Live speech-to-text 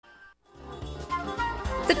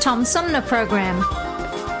The Tom Sumner Program.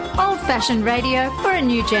 Old-fashioned radio for a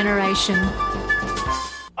new generation.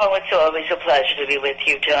 Oh, it's always a pleasure to be with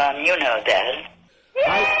you, Tom. You know that.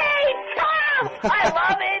 Yay, Tom! I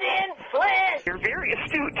love it in Flint! You're very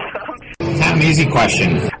astute, Tom. Tom, easy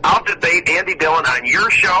question. I'll debate Andy Dillon on your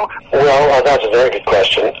show. Well, that's a very good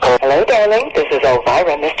question. Hello, darling. This is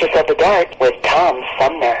Elvira, Mistress of the Dark, with Tom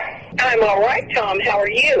Sumner. I'm all right, Tom. How are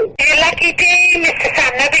you? You lucky day, Mr.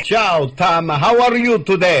 Sumner. Ciao, Tom. How are you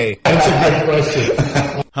today? That's a good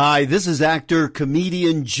question. Hi, this is actor,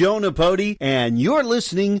 comedian Joe Napodi, and you're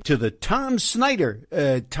listening to the Tom Smothers.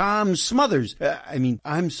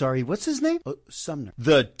 I'm sorry, what's his name? Sumner.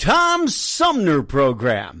 The Tom Sumner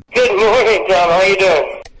Program. Good morning, Tom. How you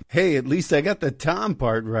doing? Hey, at least I got the Tom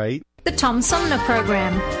part right. The Tom Sumner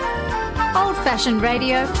Program. Old-fashioned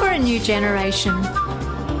radio for a new generation.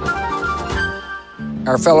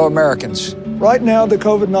 Our fellow Americans. Right now, the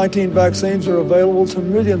COVID-19 vaccines are available to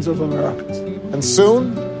millions of Americans. And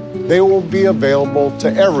soon, they will be available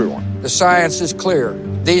to everyone. The science is clear.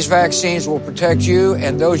 These vaccines will protect you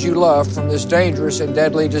and those you love from this dangerous and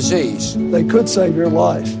deadly disease. They could save your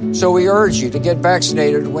life. So we urge you to get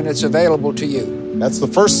vaccinated when it's available to you. That's the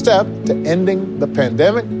first step to ending the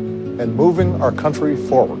pandemic and moving our country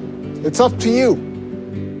forward. It's up to you.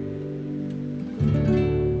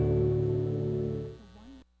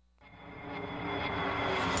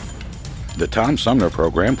 The Tom Sumner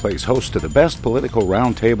Program plays host to the best political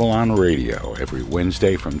roundtable on radio every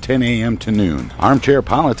Wednesday from 10 a.m. to noon. Armchair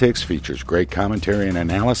Politics features great commentary and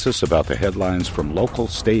analysis about the headlines from local,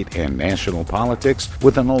 state, and national politics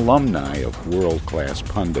with an alumni of world-class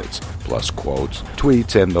pundits, plus quotes,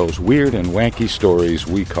 tweets, and those weird and wacky stories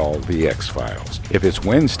we call the X-Files. If it's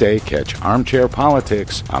Wednesday, catch Armchair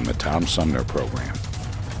Politics on the Tom Sumner Program.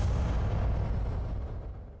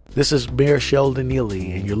 This is Mayor Sheldon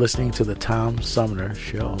Neely, and you're listening to the Tom Sumner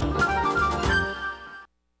Show.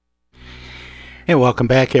 Hey, welcome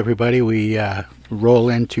back, everybody. We roll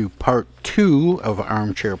into part 2 of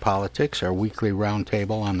Armchair Politics, our weekly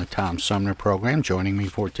roundtable on the Tom Sumner Program. Joining me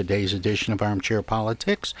for today's edition of Armchair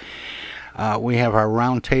Politics, we have our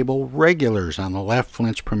roundtable regulars. On the left,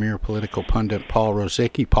 Flint's premier political pundit, Paul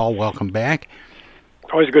Rosicki. Paul, welcome back.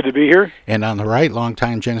 Always good to be here. And on the right,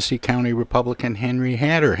 longtime Genesee County Republican Henry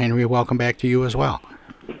Hatter. Henry, welcome back to you as well.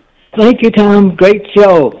 Thank you, Tom. Great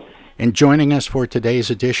show. And joining us for today's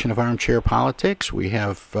edition of Armchair Politics, we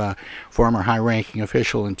have former high-ranking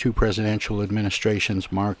official in 2 presidential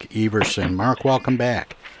administrations, Mark Everson. Mark, welcome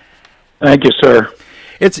back. Thank you, sir.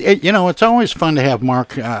 It's always fun to have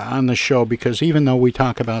Mark on the show because even though we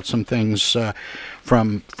talk about some things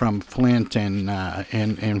from Flint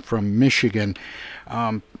and from Michigan,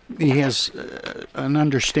 he has an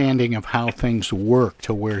understanding of how things work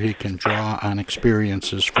to where he can draw on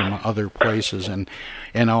experiences from other places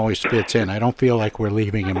and always fits in. I don't feel like we're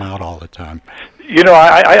leaving him out all the time. You know,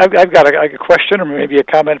 I've got a question or maybe a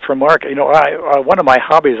comment from Mark. You know, one of my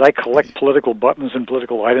hobbies, I collect political buttons and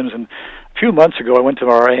political items. And a few months ago, I went to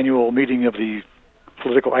our annual meeting of the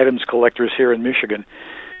political items collectors here in Michigan.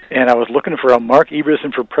 And I was looking for a Mark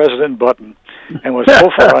Everson for President button and was so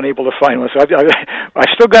far unable to find one. So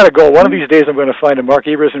I still got to go. One of these days I'm going to find a Mark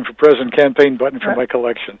Everson for President campaign button for my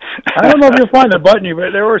collection. I don't know if you'll find the button,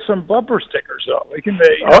 but there were some bumper stickers, though. We can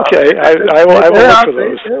okay, I will look for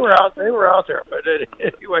those. They were out there. But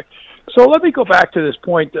anyway, so let me go back to this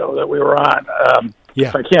point, though, that we were on,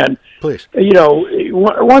 if I can. Please. You know,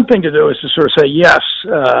 one thing to do is to sort of say, yes,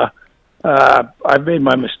 I've made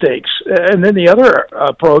my mistakes. And then the other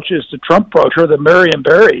approach is the Trump approach, or the Marion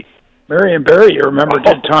Barry. Marion Barry, you remember,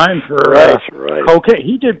 did time for cocaine.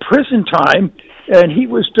 He did prison time, and he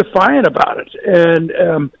was defiant about it.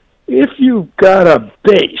 And if you've got a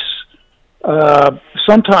base,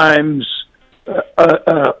 sometimes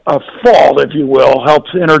a fault, if you will, helps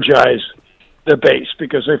energize the base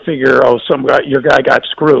because they figure, your guy got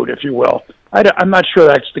screwed, if you will. I'm not sure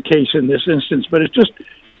that's the case in this instance, but it's just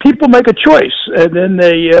people make a choice, and then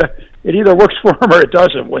it either works for them or it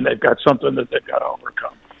doesn't when they've got something that they've got to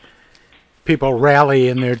overcome. People rally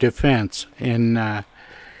in their defense, and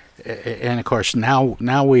of course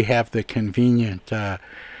now we have the convenient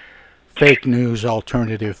fake news,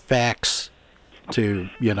 alternative facts to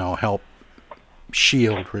help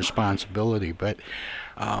shield responsibility. But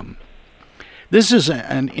This is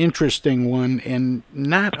an interesting one and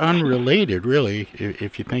not unrelated, really,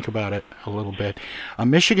 if you think about it a little bit. A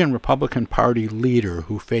Michigan Republican Party leader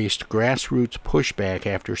who faced grassroots pushback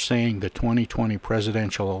after saying the 2020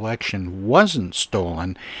 presidential election wasn't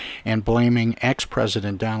stolen and blaming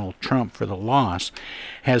ex-President Donald Trump for the loss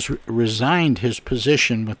has resigned his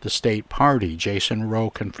position with the state party. Jason Rowe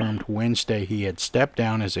confirmed Wednesday he had stepped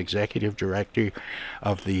down as executive director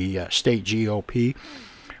of the state GOP,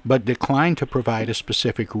 but declined to provide a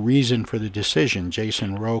specific reason for the decision.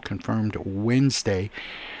 Jason Rowe confirmed Wednesday,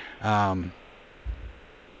 I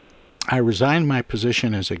resigned my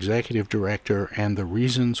position as executive director, and the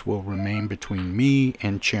reasons will remain between me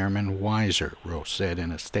and Chairman Weiser, Rowe said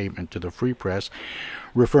in a statement to the Free Press,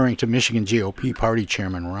 referring to Michigan GOP Party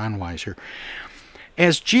Chairman Ron Weiser.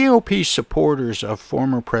 As GOP supporters of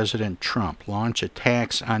former President Trump launch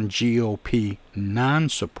attacks on GOP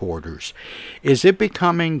non-supporters, is it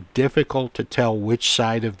becoming difficult to tell which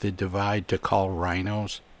side of the divide to call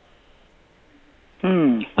rhinos?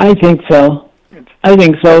 I think so.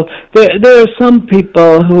 There are some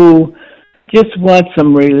people who just want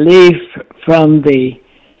some relief from the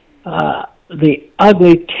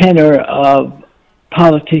ugly tenor of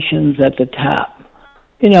politicians at the top.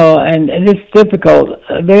 And it's difficult.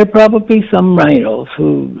 There are probably some rhinos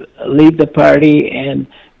who leave the party and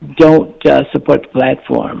don't support the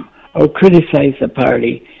platform or criticize the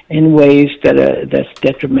party in ways that's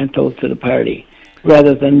detrimental to the party,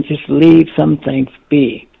 rather than just leave some things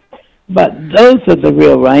be. But those are the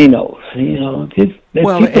real rhinos,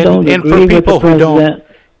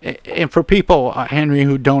 And for people, Henry,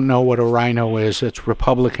 who don't know what a rhino is, it's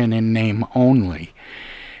Republican in name only.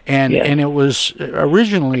 And it was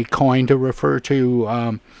originally coined to refer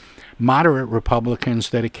to moderate Republicans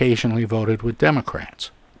that occasionally voted with Democrats.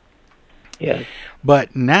 Yes.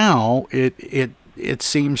 But now it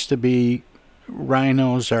seems to be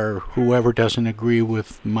rhinos are whoever doesn't agree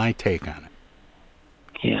with my take on it.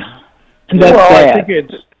 Yeah. I think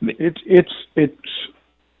it's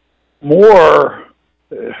more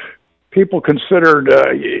people considered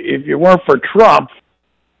if you weren't for Trump,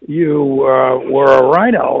 you were a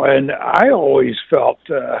rhino. And I always felt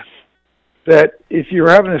that if you were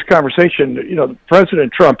having this conversation,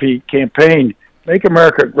 President Trump, he campaigned, "Make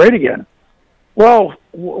America Great Again." Well,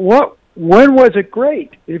 when was it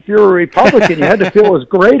great? If you're a Republican, you had to feel it was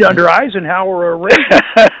great under Eisenhower or Reagan.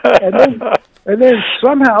 And then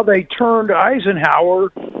somehow they turned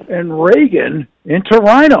Eisenhower and Reagan into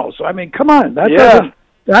rhinos. I mean, come on, that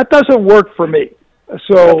doesn't work for me.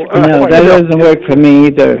 So no, that doesn't work for me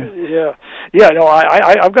either.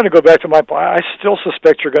 I'm going to go back to my point. I still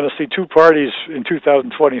suspect you're going to see two parties in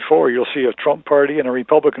 2024. You'll see a Trump party and a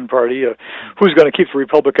Republican party. Who's going to keep the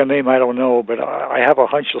Republican name, I don't know, but I have a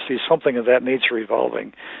hunch you'll see something of that nature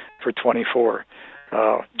evolving for 24.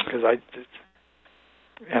 And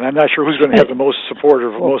I'm not sure who's going to have the most support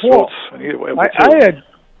or most votes.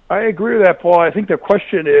 I agree with that, Paul. I think the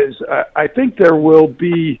question is, I think there will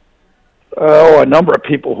be a number of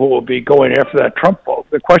people who will be going after that Trump vote.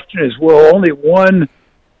 The question is, will only one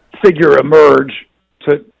figure emerge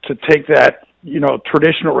to take that,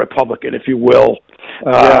 traditional Republican, if you will,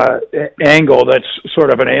 angle that's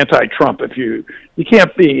sort of an anti-Trump? If you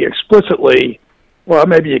can't be explicitly, well,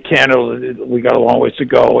 maybe you can. We got a long ways to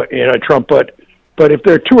go anti-Trump, but if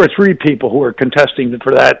there are two or three people who are contesting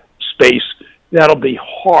for that space, that'll be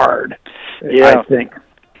hard. I think.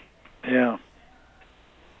 Yeah.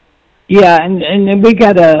 Yeah, and we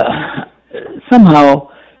gotta somehow,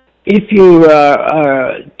 if you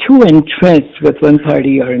are too entrenched with one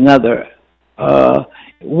party or another,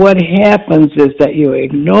 what happens is that you're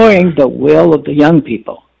ignoring the will of the young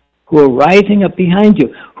people who are rising up behind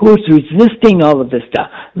you, who's resisting all of this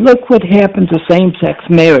stuff. Look what happened to same-sex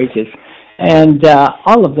marriages and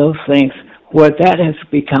all of those things, where that has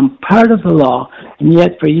become part of the law, and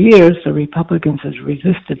yet for years the Republicans has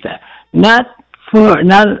resisted that. Not for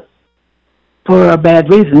a bad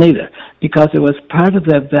reason either, because it was part of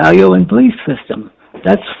their value and belief system.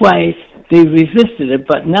 That's why they resisted it,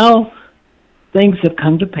 but now things have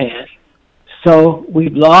come to pass, so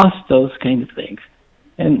we've lost those kind of things.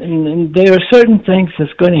 And there are certain things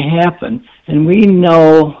that's going to happen, and we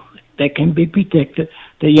know that can be predicted.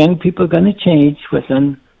 The young people are going to change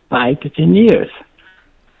within 5 to 10 years.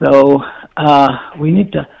 So we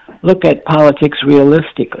need to look at politics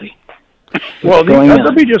realistically. Well,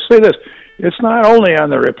 let me just say this. It's not only on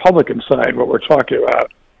the Republican side what we're talking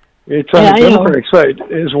about. It's on the Democratic side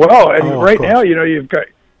as well. And now, you've got,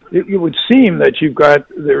 it would seem that you've got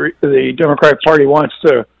the Democratic Party wants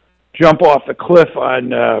to jump off the cliff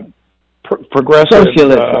on progressive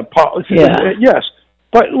socialism. Yes.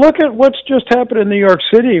 But look at what's just happened in New York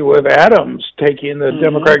City with Adams taking the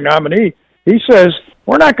Democratic nominee. He says,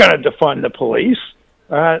 we're not going to defund the police.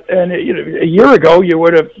 And a year ago, you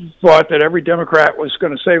would have thought that every Democrat was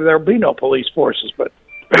going to say there will be no police forces. But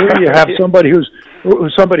here you have somebody who's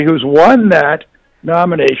won that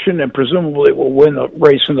nomination and presumably will win the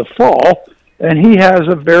race in the fall. And he has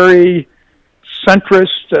a very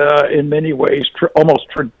centrist, in many ways, almost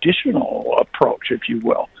traditional approach, if you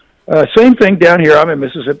will. Same thing down here. I'm in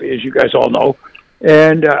Mississippi, as you guys all know.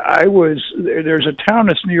 And there's a town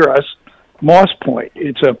that's near us, Moss Point.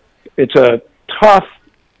 It's a tough,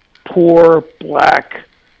 poor, black,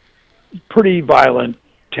 pretty violent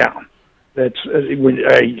town. That's when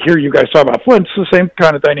I hear you guys talk about Flint, it's the same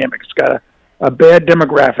kind of dynamic. It's got a bad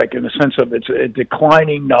demographic in the sense of it's a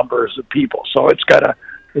declining numbers of people. So it's got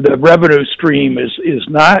the revenue stream is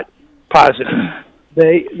not positive.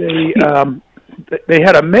 They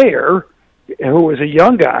had a mayor who was a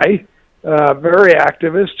young guy, very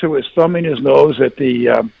activist, who was thumbing his nose at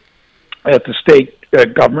the state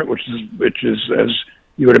government, which is as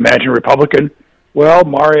you would imagine Republican. Well,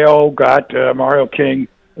 Mario King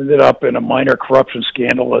ended up in a minor corruption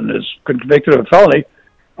scandal and is convicted of a felony.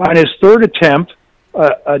 On his third attempt,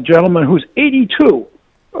 a gentleman who's 82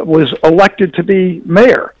 was elected to be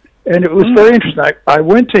mayor, and it was very interesting. I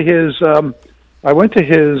went to his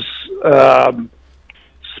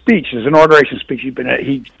speech, his inauguration speech.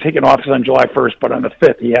 He'd taken office on July 1st, but on the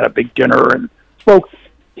 5th he had a big dinner and spoke.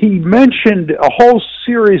 He mentioned a whole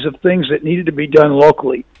series of things that needed to be done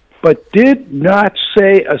locally, but did not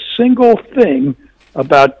say a single thing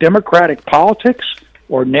about democratic politics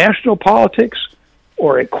or national politics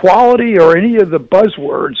or equality or any of the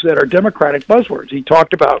buzzwords that are democratic buzzwords. He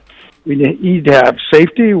talked about we need to have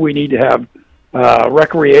safety, we need to have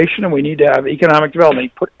recreation, and we need to have economic development. He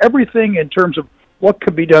put everything in terms of what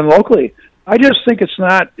could be done locally. I just think it's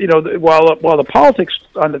not, while the politics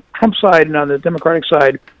on the Trump side and on the Democratic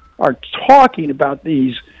side are talking about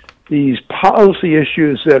these policy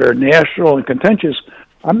issues that are national and contentious,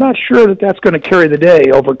 I'm not sure that that's going to carry the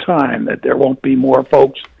day over time, that there won't be more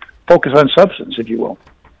folks focus on substance, if you will.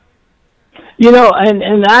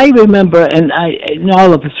 And I remember, and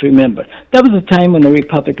all of us remember, there was a time when the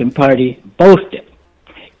Republican Party boasted.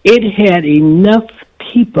 It had enough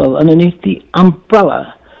people underneath the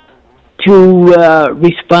umbrella to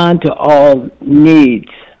respond to all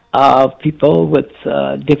needs of people with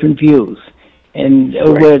different views. And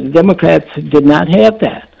where the Democrats did not have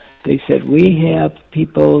that. They said, we have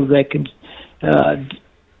people that can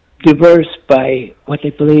diverse by what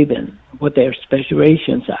they believe in, what their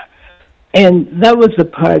aspirations are. And that was the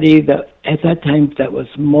party that, at that time, that was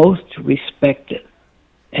most respected.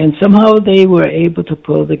 And somehow they were able to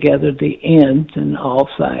pull together the ends on all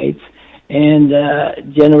sides and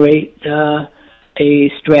generate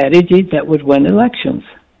a strategy that would win elections.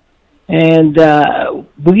 And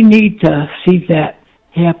we need to see that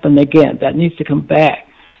happen again. That needs to come back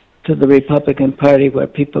to the Republican Party where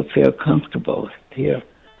people feel comfortable here.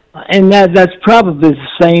 And that's probably the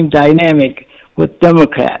same dynamic with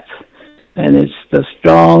Democrats. And it's the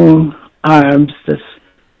strong arms that's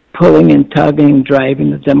pulling and tugging,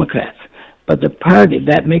 driving the Democrats. But the party,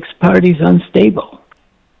 that makes parties unstable.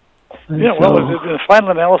 And in the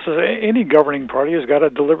final analysis, any governing party has got to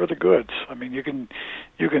deliver the goods. I mean, you can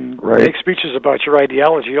make speeches about your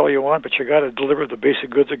ideology all you want, but you got to deliver the basic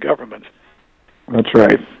goods of government. That's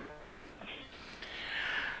right.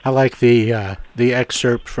 I like the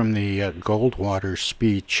excerpt from the Goldwater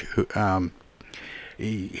speech.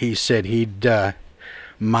 He said he'd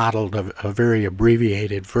modeled a very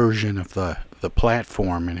abbreviated version of the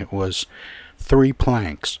platform, and it was 3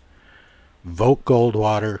 planks: vote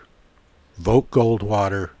Goldwater,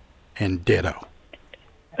 and ditto.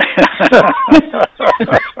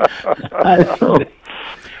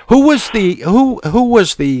 Who was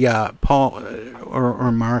the Paul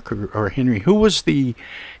or Mark or Henry? Who was the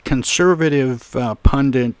conservative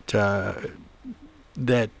pundit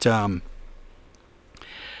that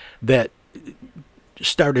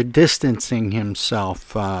started distancing himself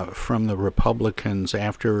from the Republicans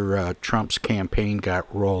after Trump's campaign got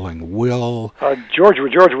rolling? George Will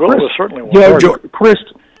was certainly one. George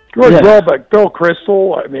Will, but Bill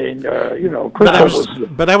Kristol. I mean,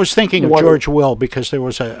 Kristol but I was thinking of George Will because there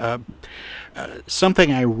was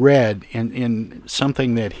something I read in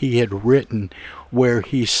something that he had written where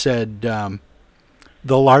he said the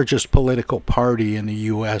largest political party in the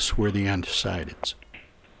U.S. were the undecideds.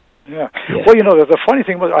 Yeah. Well, the funny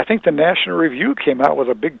thing was, I think the National Review came out with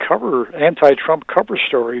a big anti-Trump cover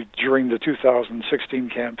story during the 2016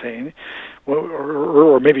 campaign,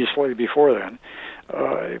 or maybe slightly before then,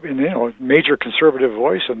 major conservative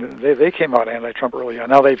voice, and they came out anti-Trump early on.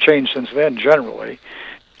 Now they've changed since then, generally,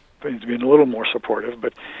 been a little more supportive.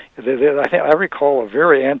 But I recall a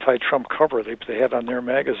very anti-Trump cover they had on their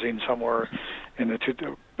magazine somewhere in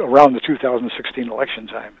around the 2016 election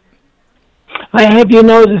time. Have you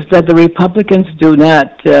noticed that the Republicans do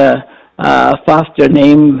not foster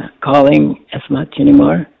name calling as much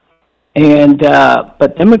anymore? And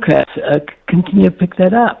but Democrats continue to pick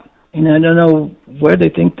that up. And I don't know where they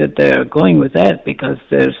think that they're going with that, because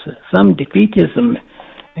there's some defeatism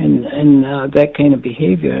in that kind of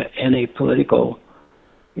behavior in a political,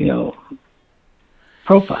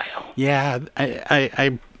 profile. Yeah,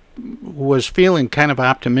 I was feeling kind of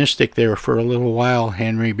optimistic there for a little while,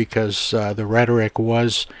 Henry, because the rhetoric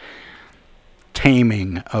was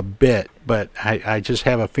taming a bit. But I just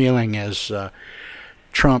have a feeling as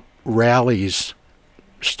Trump rallies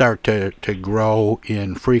start to grow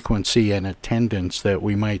in frequency and attendance that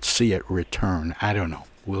we might see it return. I don't know.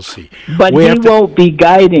 We'll see. But he won't be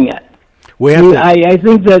guiding it. I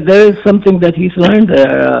think that there is something that he's learned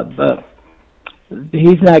there, but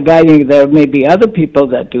he's not guiding. There may be other people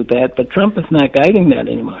that do that, but Trump is not guiding that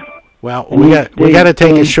anymore. Well, we got to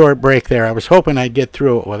take a short break there. I was hoping I'd get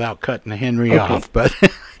through it without cutting Henry off, but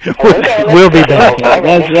we'll be back.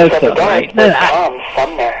 That's all right. Tom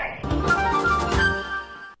Sumner.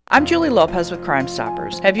 I'm Julie Lopez with Crime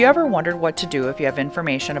Stoppers. Have you ever wondered what to do if you have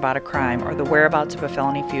information about a crime or the whereabouts of a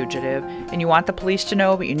felony fugitive and you want the police to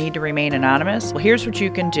know but you need to remain anonymous? Well, here's what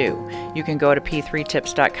you can do. You can go to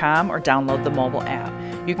p3tips.com or download the mobile app.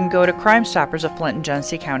 You can go to Crime Stoppers of Flint and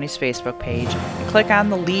Genesee County's Facebook page and click on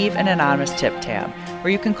the Leave an Anonymous Tip tab, or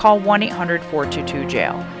you can call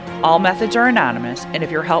 1-800-422-JAIL. All methods are anonymous, and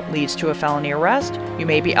if your help leads to a felony arrest, you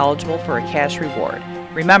may be eligible for a cash reward.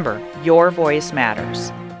 Remember, your voice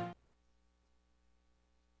matters.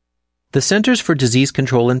 The Centers for Disease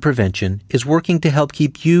Control and Prevention is working to help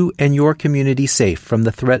keep you and your community safe from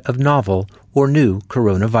the threat of novel or new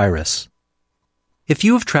coronavirus. If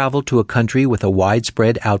you have traveled to a country with a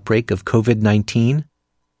widespread outbreak of COVID-19,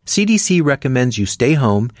 CDC recommends you stay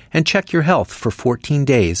home and check your health for 14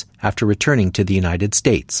 days after returning to the United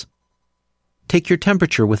States. Take your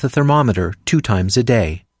temperature with a thermometer 2 times a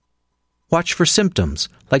day. Watch for symptoms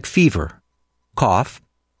like fever, cough,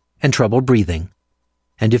 and trouble breathing.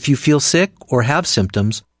 And if you feel sick or have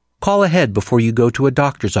symptoms, call ahead before you go to a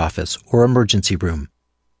doctor's office or emergency room.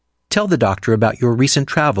 Tell the doctor about your recent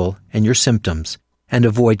travel and your symptoms, and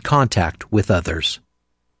avoid contact with others.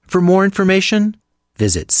 For more information,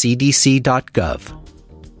 visit cdc.gov.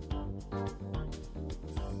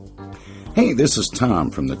 Hey, this is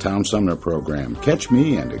Tom from the Tom Sumner Program. Catch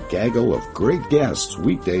me and a gaggle of great guests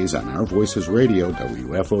weekdays on Our Voices Radio,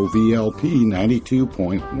 WFOVLP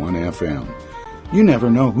 92.1 FM. You never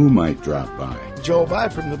know who might drop by. Joe By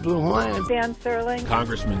from the Blue Hawaiian. Dan Sterling.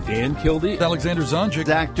 Congressman Dan Kildee. Alexander Zonjic.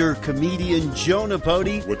 Actor, comedian Joe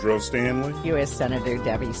Napodi. Woodrow Stanley. U.S. Senator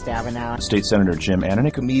Debbie Stabenow. State Senator Jim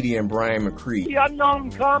Ananich. Comedian Brian McCree. The unknown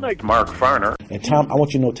comic. Mark Farner. And Tom, I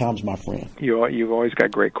want you to know Tom's my friend. You've always got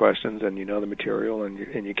great questions, and you know the material, and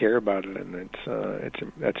you care about it, and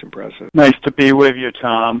that's impressive. Nice to be with you,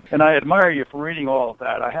 Tom. And I admire you for reading all of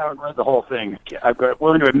that. I haven't read the whole thing. I'm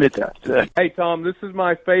willing to admit that. Hey, Tom, this is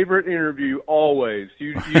my favorite interview always.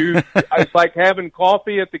 It's like having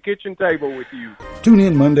coffee at the kitchen table with you. Tune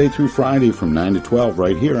in Monday through Friday from 9 to 12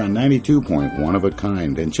 right here on 92.1 of a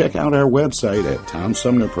kind, and check out our website at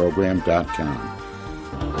TomSumnerProgram.com.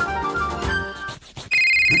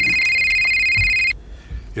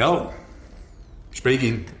 Yo,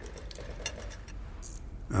 speaking.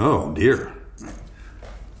 Oh, dear.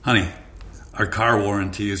 Honey, our car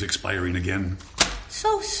warranty is expiring again.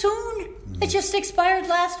 So soon? It just expired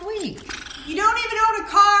last week. You don't even own a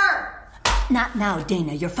car! Not now,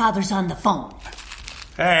 Dana. Your father's on the phone.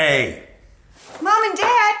 Hey! Mom and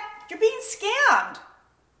Dad, you're being scammed.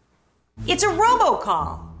 It's a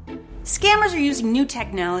robocall. Scammers are using new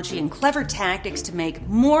technology and clever tactics to make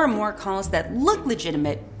more and more calls that look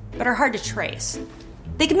legitimate but are hard to trace.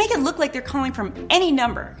 They can make it look like they're calling from any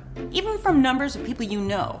number, even from numbers of people you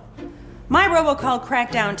know. My robocall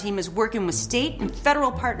crackdown team is working with state and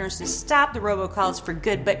federal partners to stop the robocalls for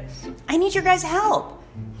good, but I need your guys' help.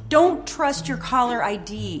 Don't trust your caller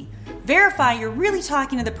ID. Verify you're really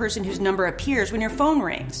talking to the person whose number appears when your phone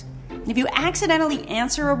rings. And if you accidentally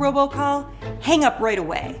answer a robocall, hang up right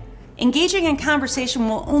away. Engaging in conversation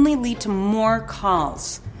will only lead to more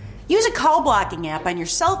calls. Use a call blocking app on your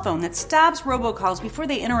cell phone that stops robocalls before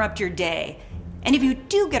they interrupt your day. And if you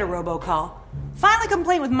do get a robocall, file a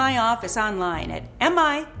complaint with my office online at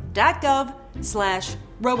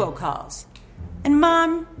mi.gov/robocalls. And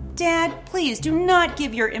Mom, Dad, please do not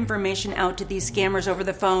give your information out to these scammers over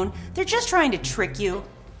the phone. They're just trying to trick you.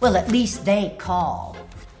 Well, at least they call.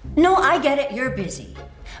 No, I get it, you're busy.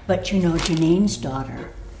 But you know Janine's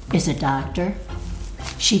daughter is a doctor.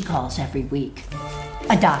 She calls every week.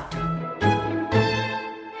 A doctor.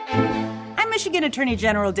 I'm Michigan Attorney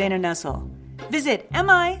General Dana Nessel. Visit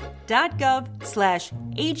mi.gov/AG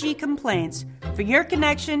complaints for your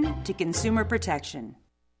connection to consumer protection.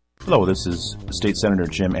 Hello, this is State Senator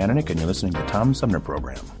Jim Ananick, and you're listening to the Tom Sumner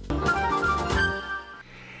Program.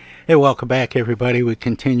 Hey, welcome back, everybody. We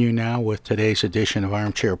continue now with today's edition of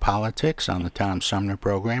Armchair Politics on the Tom Sumner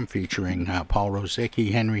Program, featuring Paul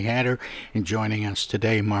Rosicki, Henry Hatter, and joining us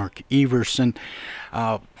today, Mark Everson.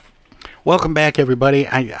 Welcome back, everybody.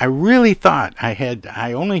 I really thought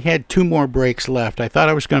I only had 2 more breaks left. I thought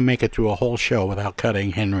I was going to make it through a whole show without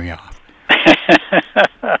cutting Henry off.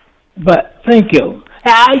 But thank you.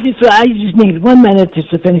 I just need 1 minute just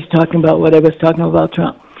to finish talking about what I was talking about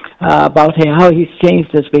Trump, about how he's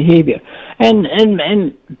changed his behavior. And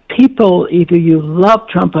people, either you love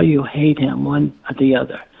Trump or you hate him, one or the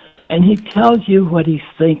other. And he tells you what he's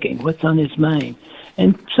thinking, what's on his mind.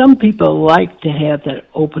 And some people like to have that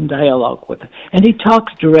open dialogue with him. And he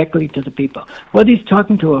talks directly to the people. Whether he's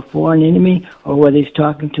talking to a foreign enemy or whether he's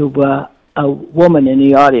talking to a woman in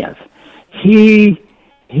the audience, he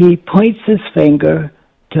points his finger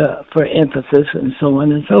for emphasis and so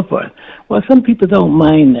on and so forth. Well, some people don't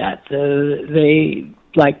mind that. They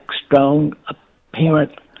like strong,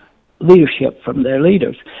 apparent leadership from their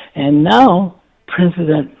leaders. And now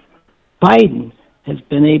President Biden has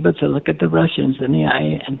been able to look at the Russians in the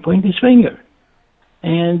eye and point his finger.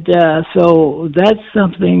 And so that's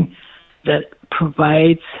something that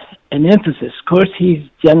provides an emphasis. Of course, he's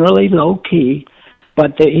generally low-key,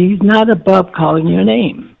 but he's not above calling your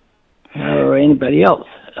name or anybody else,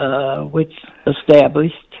 which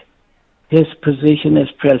established his position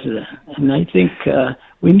as president. And I think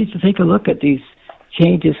we need to take a look at these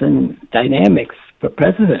changes in dynamics for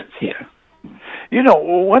presidents here. You know,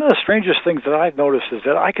 one of the strangest things that I've noticed is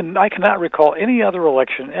that I cannot recall any other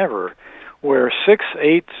election ever where 6,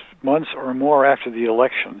 8 months or more after the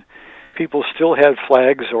election, people still had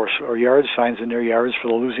flags or yard signs in their yards for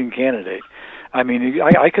the losing candidate. I mean,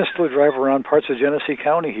 I can still drive around parts of Genesee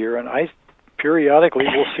County here, and I periodically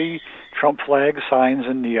will see Trump flag signs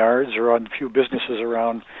in the yards or on a few businesses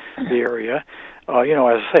around the area. You know,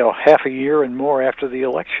 as I say, half a year and more after the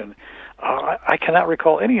election. I cannot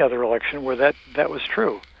recall any other election where that was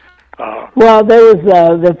true. Well, there was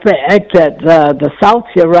the fact that the South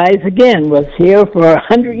shall rise again was here for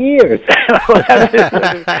 100 years.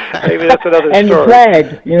 Maybe that's another and story. And the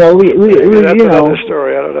flag, you know, we that's you know. Another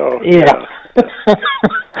story. I don't know. Yeah.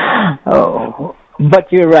 Oh,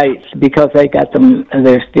 but you're right, because I got them, and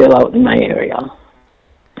they're still out in my area.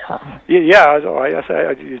 Yeah,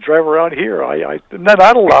 you drive around here.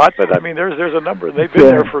 Not a lot, but I mean, there's a number. They've been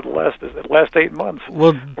there for the last 8 months.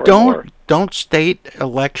 Well, don't state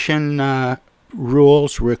election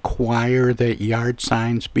rules require that yard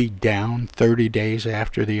signs be down 30 days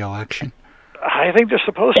after the election? I think they're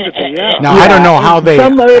supposed to be. Yeah. Now I don't know how they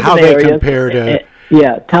compare to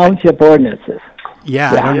township ordinances.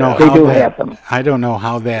 Yeah, I don't know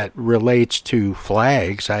how that relates to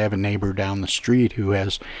flags. I have a neighbor down the street who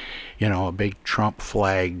has, you know, a big Trump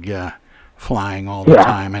flag flying all the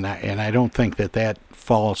time, and I don't think that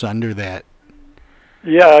falls under that.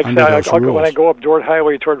 Yeah, when I go up Dort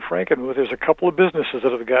Highway toward Frankenmuth, there's a couple of businesses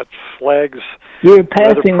that have got flags. You're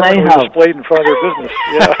passing my house. Displayed in front of their business.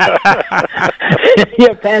 Yeah.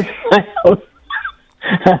 You're passing my house.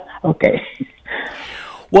 Okay.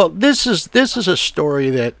 Well, this is a story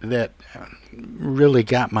that really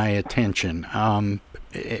got my attention, and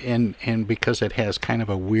because it has kind of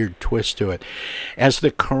a weird twist to it. As the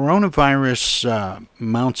coronavirus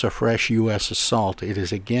mounts a fresh U.S. assault, it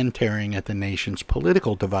is again tearing at the nation's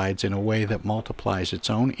political divides in a way that multiplies its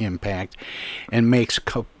own impact and makes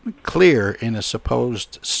clear in a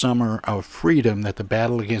supposed summer of freedom that the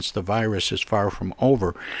battle against the virus is far from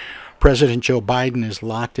over. President Joe Biden is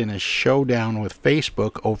locked in a showdown with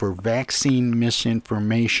Facebook over vaccine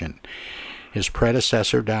misinformation. His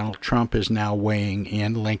predecessor, Donald Trump, is now weighing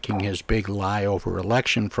in, linking his big lie over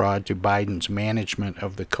election fraud to Biden's management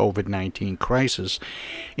of the COVID-19 crisis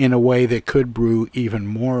in a way that could brew even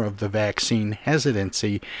more of the vaccine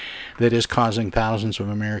hesitancy that is causing thousands of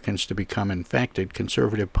Americans to become infected.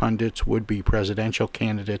 Conservative pundits, would-be presidential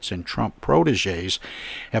candidates, and Trump protégés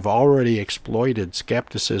have already exploited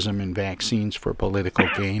skepticism in vaccines for political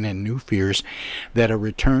gain and new fears that a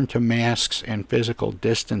return to masks and physical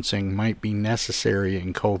distancing might be necessary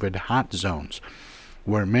in COVID hot zones.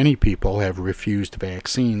 where many people have refused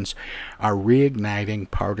vaccines, are reigniting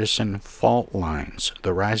partisan fault lines.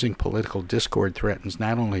 The rising political discord threatens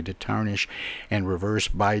not only to tarnish and reverse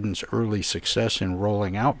Biden's early success in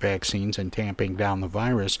rolling out vaccines and tamping down the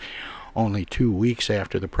virus, only 2 weeks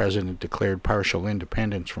after the president declared partial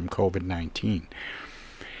independence from COVID-19.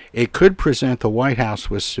 It could present the White House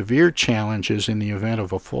with severe challenges in the event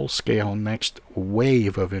of a full-scale next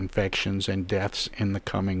wave of infections and deaths in the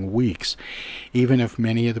coming weeks. Even if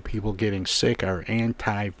many of the people getting sick are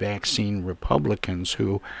anti-vaccine Republicans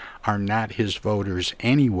who are not his voters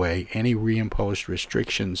anyway, any reimposed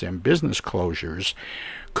restrictions and business closures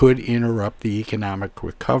could interrupt the economic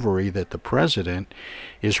recovery that the president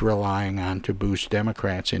is relying on to boost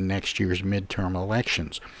Democrats in next year's midterm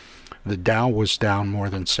elections. The Dow was down more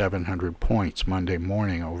than 700 points Monday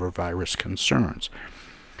morning over virus concerns.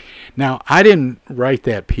 Now, I didn't write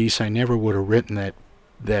that piece. I never would have written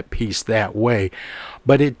that piece that way.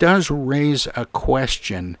 But it does raise a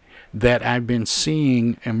question that I've been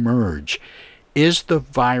seeing emerge. Is the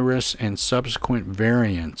virus and subsequent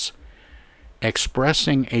variants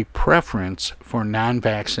expressing a preference for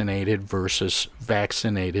non-vaccinated versus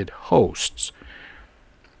vaccinated hosts?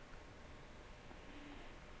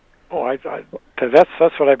 Oh,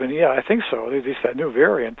 that's what I've been. Yeah, I think so. At least that new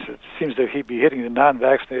variant, it seems to be hitting the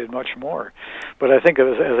non-vaccinated much more. But I think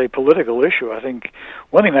as a political issue, I think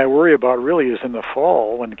one thing I worry about really is in the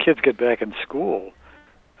fall when the kids get back in school,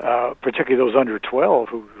 particularly those under 12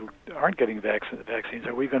 who aren't getting vaccines.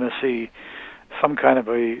 Are we going to see some kind of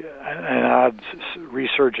an odd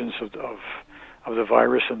resurgence of the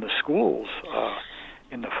virus in the schools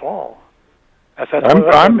in the fall? That's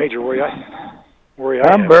a major worry.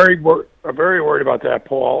 I'm very worried about that,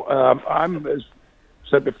 Paul. I'm, as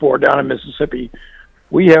said before, down in Mississippi,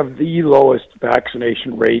 we have the lowest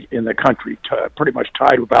vaccination rate in the country, pretty much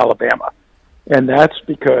tied with Alabama. And that's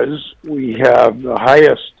because we have the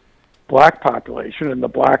highest black population, and the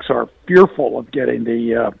blacks are fearful of getting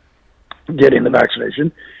the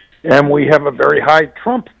vaccination. And we have a very high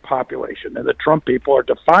Trump population, and the Trump people are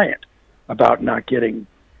defiant about not getting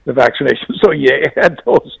the vaccination. So you add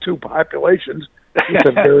those two populations,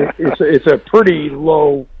 it's a pretty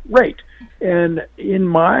low rate. And in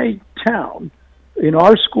my town, in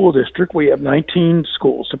our school district, we have 19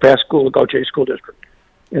 schools, the Pass School, the Gautier School District.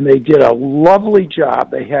 And they did a lovely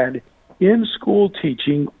job. They had in-school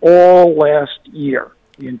teaching all last year,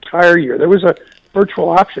 the entire year. There was a virtual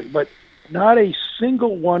option, but not a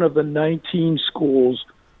single one of the 19 schools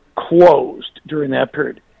closed during that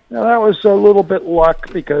period. Now, that was a little bit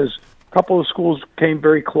luck because a couple of schools came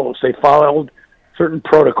very close. They followed certain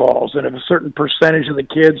protocols, and if a certain percentage of the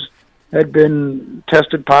kids had been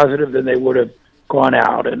tested positive, then they would have gone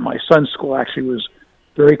out. And my son's school actually was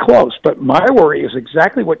very close. But my worry is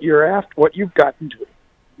exactly what you've gotten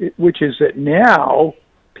to, which is that now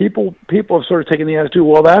people have sort of taken the attitude,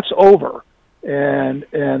 well, that's over. And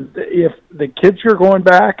if the kids are going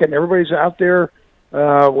back and everybody's out there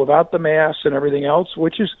without the mask and everything else,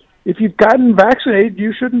 which is, if you've gotten vaccinated,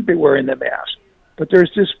 you shouldn't be wearing the mask. But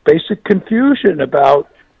there's this basic confusion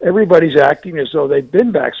about everybody's acting as though they've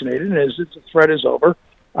been vaccinated, and as if the threat is over.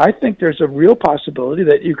 I think there's a real possibility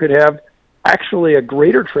that you could have actually a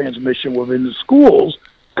greater transmission within the schools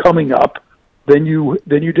coming up than you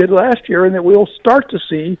did last year, and that we'll start to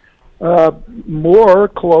see more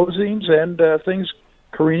closings and things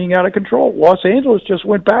careening out of control. Los Angeles just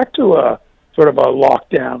went back to a sort of a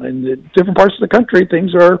lockdown. In the different parts of the country,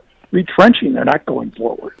 things are retrenching. They're not going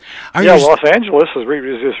forward. Los Angeles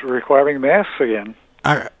is just requiring masks again.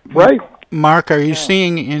 Right. Mark, are you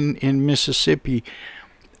seeing in Mississippi,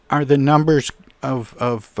 are the numbers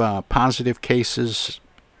of positive cases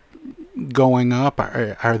going up?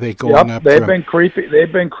 Are they going up? They've been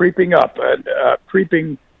creeping up.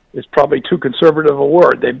 Creeping is probably too conservative a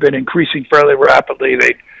word. They've been increasing fairly rapidly.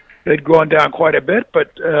 They'd gone down quite a bit,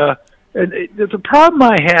 but the problem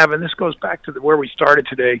I have, and this goes back to where we started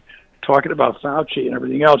today, talking about Fauci and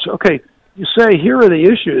everything else. Okay, you say here are the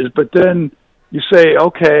issues, but then you say,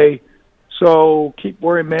 okay, so keep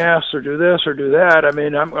wearing masks or do this or do that. I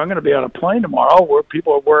mean, I'm going to be on a plane tomorrow where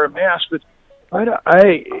people are wearing masks, but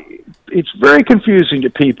it's very confusing to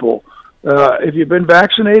people. If you've been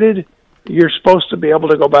vaccinated, you're supposed to be able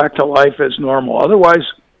to go back to life as normal. Otherwise,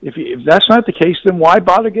 if that's not the case, then why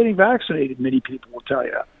bother getting vaccinated? Many people will tell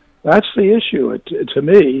you. That's the issue. To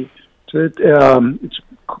me, it's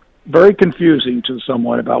very confusing to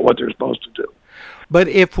someone about what they're supposed to do. But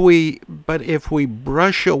if we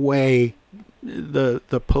brush away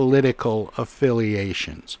the political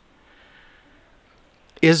affiliations,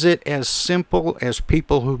 Is it as simple as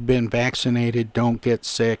people who've been vaccinated don't get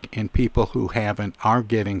sick and people who haven't are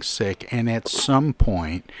getting sick? And at some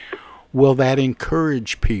point, will that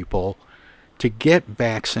encourage people to get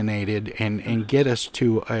vaccinated and get us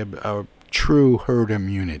to a true herd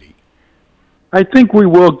immunity? I think we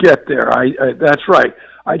will get there. That's right.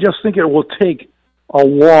 I just think it will take a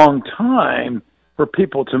long time for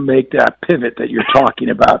people to make that pivot that you're talking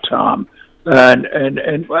about, Tom.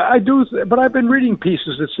 And I do, but I've been reading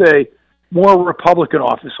pieces that say more Republican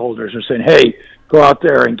office holders are saying, "Hey, go out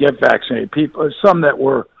there and get vaccinated." People, some that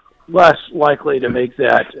were less likely to make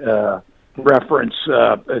that reference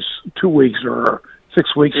 2 weeks or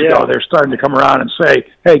 6 weeks ago, they're starting to come around and say,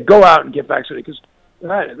 "Hey, go out and get vaccinated," because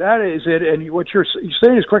that is it. And what you're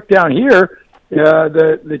saying is correct down here.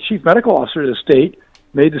 The chief medical officer of the state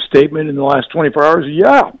made the statement in the last 24 hours.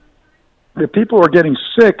 Yeah. The people are getting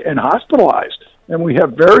sick and hospitalized, and we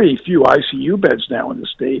have very few ICU beds now in the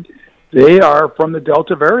state. They are from the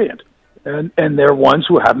Delta variant, and they're ones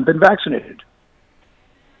who haven't been vaccinated.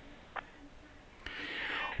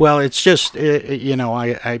 Well, it's just,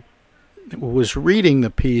 I was reading the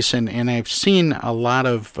piece, and I've seen a lot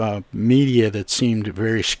of media that seemed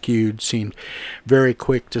very skewed, seemed very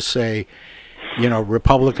quick to say,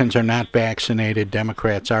 Republicans are not vaccinated,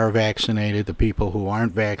 Democrats are vaccinated, the people who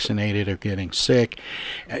aren't vaccinated are getting sick.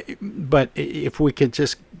 But if we could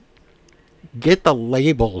just get the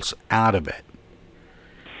labels out of it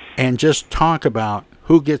and just talk about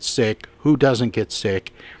who gets sick, who doesn't get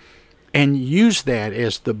sick, and use that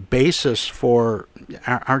as the basis for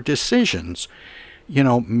our decisions,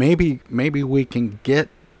 maybe we can get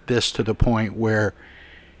this to the point where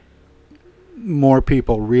more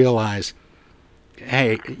people realize,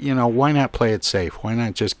 hey, why not play it safe? Why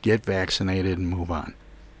not just get vaccinated and move on?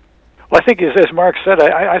 Well, I think, as Mark said,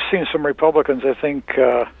 I've seen some Republicans, I think,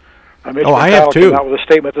 Mitch I have too. came out with a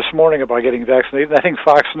statement this morning about getting vaccinated. And I think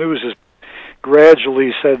Fox News has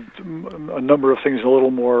gradually said a number of things a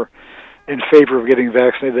little more in favor of getting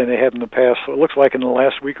vaccinated than they had in the past. So it looks like in the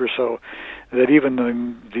last week or so that even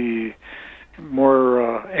the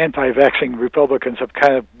more anti-vaccine Republicans have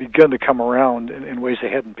kind of begun to come around in ways they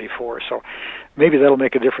hadn't before. So maybe that'll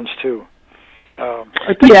make a difference too.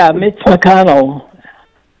 Mitch McConnell.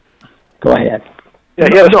 Go ahead. Yeah,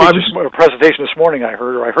 he had a presentation this morning, I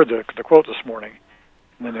heard the quote this morning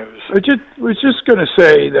in the news. I was just going to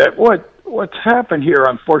say that what's happened here,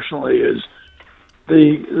 unfortunately, is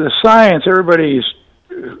the science, everybody's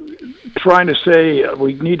trying to say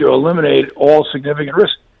we need to eliminate all significant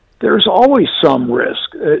risk. There's always some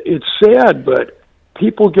risk. It's sad, but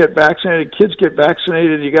people get vaccinated, kids get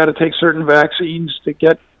vaccinated, you got to take certain vaccines to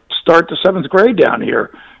start the 7th grade down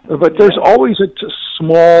here. But there's always a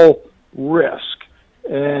small risk,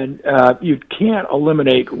 and you can't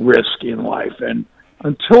eliminate risk in life. And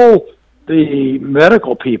until the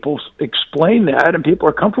medical people explain that and people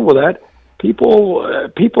are comfortable with that,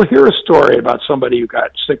 people hear a story about somebody who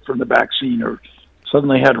got sick from the vaccine or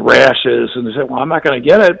suddenly had rashes, and they say, well, I'm not going to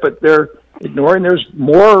get it, but they're ignoring there's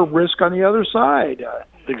more risk on the other side.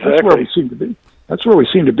 Exactly. That's where we seem to be. That's where we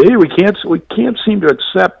seem to be. We can't seem to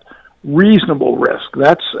accept reasonable risk.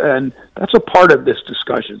 That's a part of this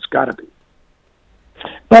discussion. It's got to be.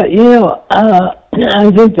 But,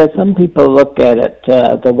 I think that some people look at it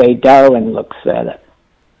the way Darwin looks at it.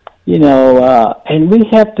 And we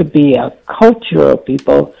have to be a culture of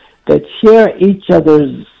people that share each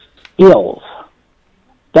other's ills.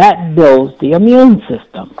 That builds the immune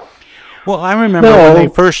system. Well, I remember when they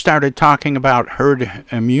first started talking about herd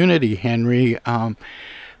immunity, Henry,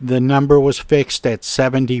 the number was fixed at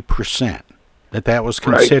 70%, that was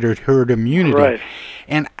considered herd immunity. Right.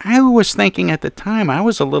 And I was thinking at the time, I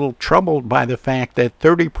was a little troubled by the fact that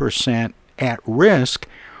 30% at risk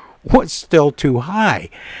was still too high.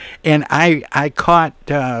 And I caught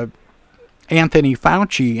Anthony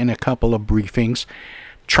Fauci in a couple of briefings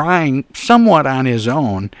trying somewhat on his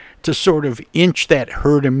own to sort of inch that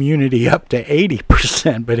herd immunity up to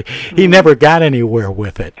 80%, but he never got anywhere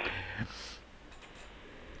with it.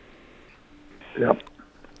 Yep.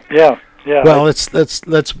 Yeah. Well,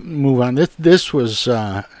 let's move on. This was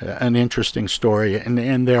an interesting story,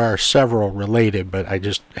 and there are several related, but I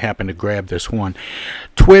just happened to grab this one.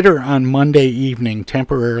 Twitter on Monday evening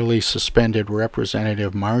temporarily suspended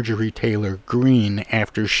Representative Marjorie Taylor Greene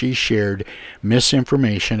after she shared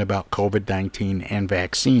misinformation about COVID-19 and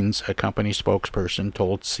vaccines, a company spokesperson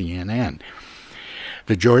told CNN.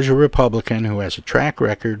 The Georgia Republican, who has a track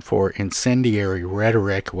record for incendiary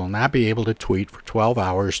rhetoric, will not be able to tweet for 12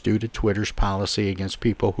 hours due to Twitter's policy against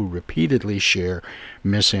people who repeatedly share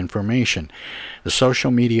misinformation. The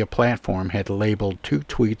social media platform had labeled 2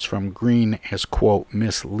 tweets from Green as, quote,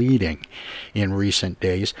 misleading in recent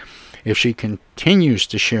days. If she continues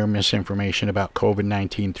to share misinformation about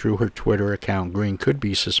COVID-19 through her Twitter account, Green could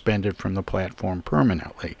be suspended from the platform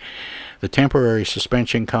permanently. The temporary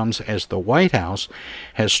suspension comes as the White House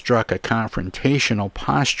has struck a confrontational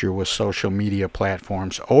posture with social media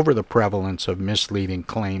platforms over the prevalence of misleading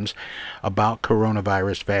claims about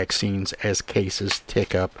coronavirus vaccines as cases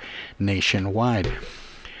tick up nationwide.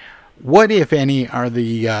 What, if any, are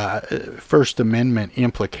the First Amendment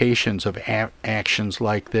implications of actions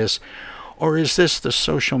like this? Or is this the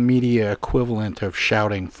social media equivalent of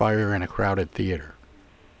shouting fire in a crowded theater?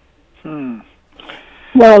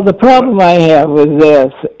 Well, the problem I have with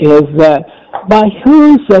this is that by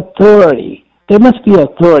whose authority? There must be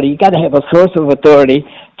authority. You got to have a source of authority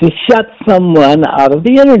to shut someone out of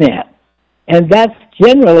the Internet. And that's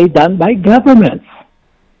generally done by governments,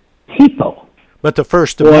 people. But the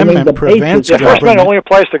First Amendment prevents the government. First Amendment only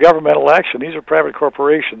applies to governmental action. These are private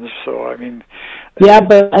corporations, so I mean. Yeah,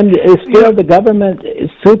 but still the government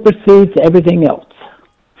supersedes everything else.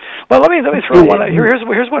 Well, let me throw one.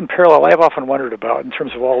 Here's one parallel I've often wondered about in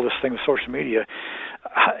terms of all this thing with social media.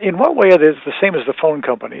 In what way it is the same as the phone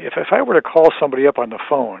company? If I were to call somebody up on the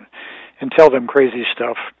phone and tell them crazy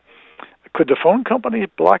stuff, could the phone company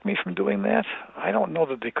block me from doing that? I don't know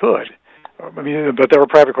that they could. I mean, but they're a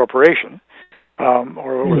private corporation.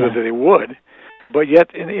 Or that they would, but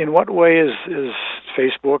yet in what way is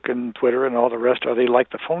Facebook and Twitter and all the rest, are they like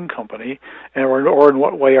the phone company, or in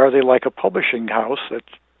what way are they like a publishing house that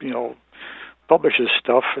publishes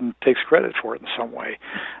stuff and takes credit for it in some way?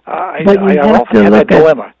 I often have that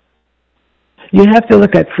dilemma. You have to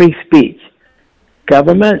look at free speech.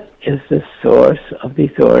 Government is the source of the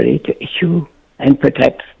authority to issue and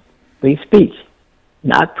protect free speech,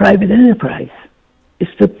 not private enterprise.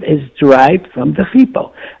 Is derived from the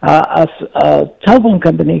people. A telephone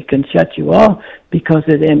company can shut you off because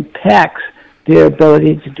it impacts their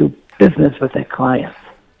ability to do business with their clients.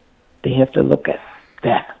 They have to look at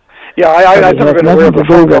that. Yeah, I've never been aware of a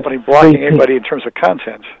phone company blocking anybody in terms of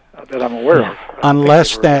content that I'm aware of.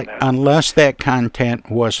 Unless that content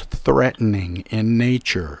was threatening in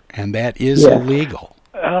nature, and that is illegal.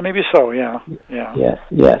 Maybe so. Yeah.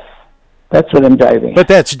 Yes. That's what I'm driving. But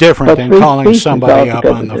that's different than calling somebody up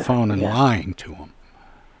on the phone and lying to them.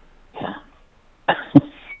 Yeah.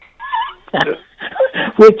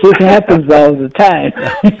 Which happens all the time.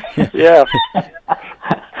 Yeah.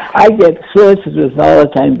 I get solicitors all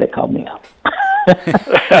the time that call me up.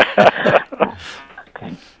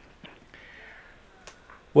 Okay.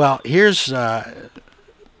 Well, here's...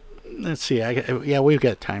 let's see. We've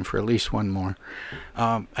got time for at least one more.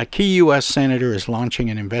 A key U.S. senator is launching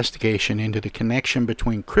an investigation into the connection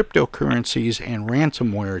between cryptocurrencies and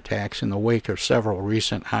ransomware attacks in the wake of several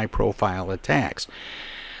recent high-profile attacks.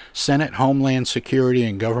 Senate Homeland Security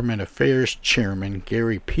and Government Affairs Chairman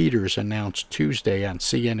Gary Peters announced Tuesday on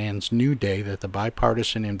CNN's New Day that the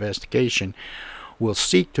bipartisan investigation will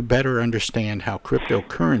seek to better understand how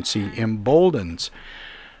cryptocurrency emboldens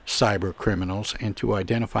cyber criminals and to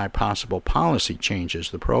identify possible policy changes.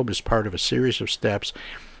 The probe is part of a series of steps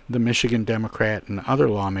the Michigan Democrat and other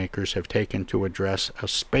lawmakers have taken to address a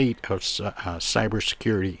spate of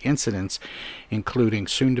cybersecurity incidents, including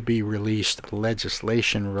soon-to-be-released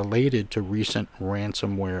legislation related to recent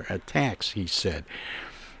ransomware attacks, he said,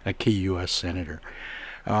 a key U.S. senator.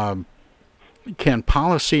 Can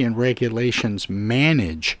policy and regulations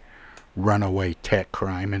manage runaway tech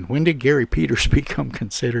crime, and when did Gary Peters become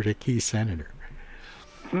considered a key senator?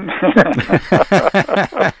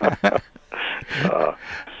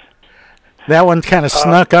 That one kind of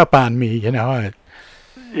snuck up on me, Yeah.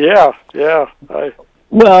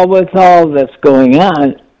 Well, with all that's going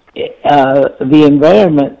on, the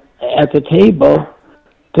environment at the table,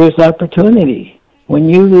 there's opportunity. When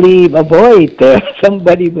you leave a void there,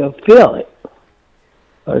 somebody will fill it.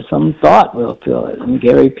 Or some thought will fill it. And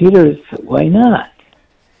Gary Peters, why not?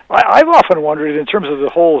 I've often wondered, in terms of the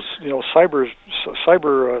whole, cyber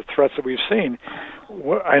threats that we've seen.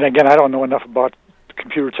 And again, I don't know enough about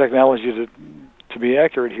computer technology to be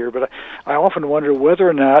accurate here, but I often wonder whether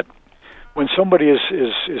or not, when somebody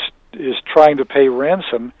is trying to pay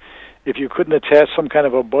ransom, if you couldn't attach some kind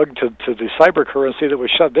of a bug to the cyber currency that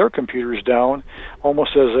would shut their computers down,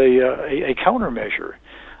 almost as a countermeasure.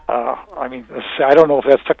 I don't know if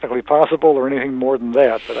that's technically possible or anything more than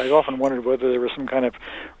that, but I've often wondered whether there was some kind of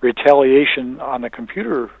retaliation on the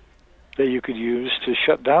computer that you could use to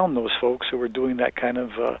shut down those folks who were doing that kind of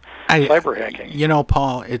cyber hacking. You know,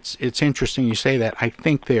 Paul, it's interesting you say that. I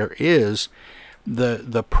think there is.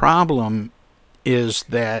 The problem is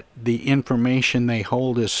that the information they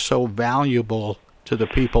hold is so valuable to the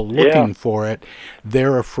people looking for it,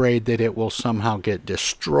 they're afraid that it will somehow get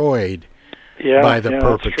destroyed by the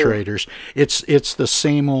perpetrators. It's the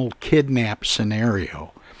same old kidnap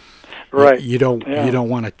scenario. Right. You don't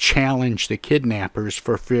want to challenge the kidnappers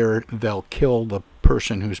for fear they'll kill the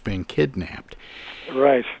person who's being kidnapped.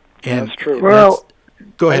 Right. And that's true. Well,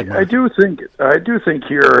 go ahead, Mark. I do think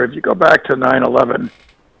here, if you go back to 9/11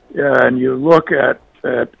 and you look at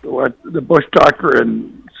what the Bush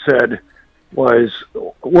doctrine said was,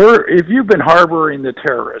 if you've been harboring the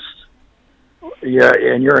terrorists,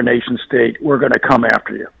 and you're a nation state, we're going to come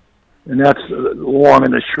after you. And that's the long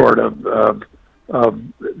and the short of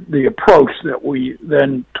the approach that we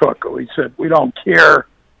then took. We said, we don't care.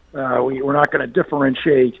 We're not going to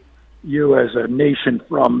differentiate you as a nation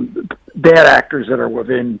from bad actors that are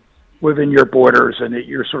within your borders, and that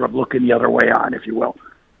you're sort of looking the other way on, if you will.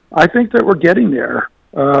 I think that we're getting there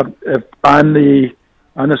on the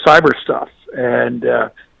cyber stuff. And,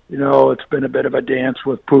 it's been a bit of a dance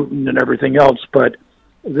with Putin and everything else, but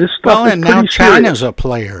this stuff is and pretty now China's serious. a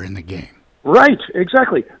player in the game. Right,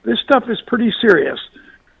 exactly. This stuff is pretty serious.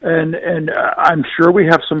 And I'm sure we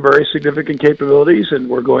have some very significant capabilities, and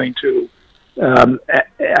we're going to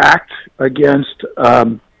act against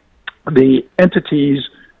the entities,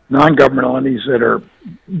 non-governmental entities that are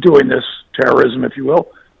doing this terrorism, if you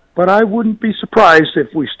will. But I wouldn't be surprised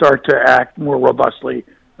if we start to act more robustly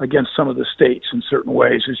against some of the states in certain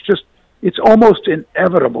ways. It's almost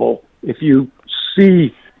inevitable if you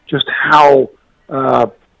see just how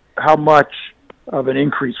much of an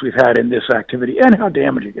increase we've had in this activity and how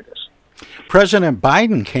damaging it is. President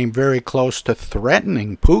Biden came very close to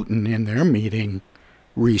threatening Putin in their meeting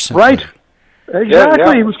recently. Right.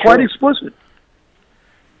 Exactly. He was quite explicit.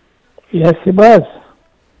 Yes, he was.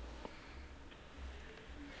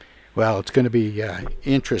 Well, it's going to be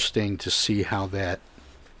interesting to see how that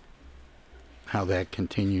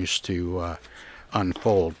continues to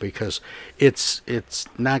unfold, because it's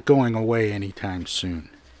not going away anytime soon.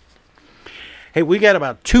 Hey, we got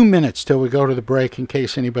about 2 minutes till we go to the break in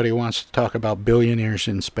case anybody wants to talk about billionaires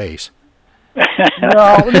in space. No.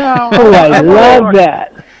 Oh, I love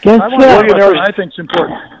that. Guess what? I think it's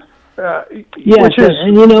important. Yes,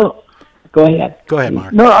 and go ahead. Go ahead,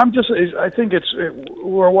 Mark. No, I think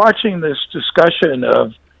we're watching this discussion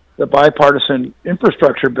of the bipartisan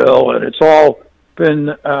infrastructure bill, and it's all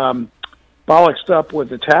been bollocksed up with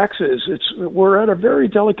the taxes. We're at a very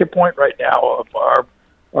delicate point right now of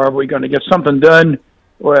are we going to get something done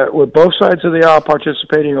with both sides of the aisle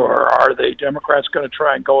participating, or are the Democrats going to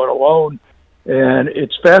try and go it alone? And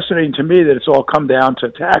it's fascinating to me that it's all come down to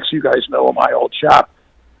tax. You guys know my old shop,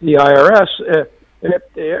 the IRS.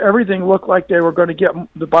 Everything looked like they were going to get,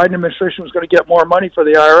 the Biden administration was going to get more money for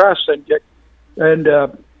the IRS, and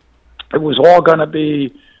it was all going to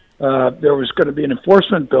be, there was going to be an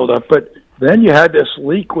enforcement buildup. But then you had this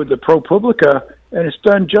leak with the ProPublica, and it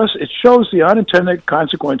shows the unintended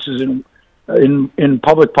consequences in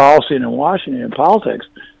public policy and in Washington in politics,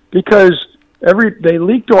 because they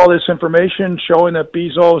leaked all this information showing that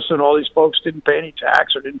Bezos and all these folks didn't pay any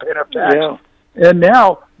tax or didn't pay enough tax. Yeah. And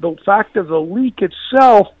now the fact of the leak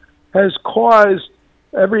itself has caused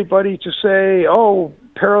everybody to say, oh,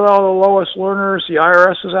 parallel to lowest learners, the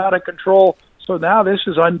IRS is out of control. So now this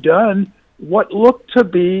has undone what looked to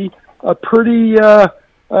be a pretty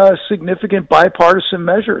significant bipartisan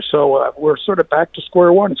measure. So we're sort of back to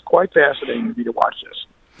square one. It's quite fascinating to me to watch this.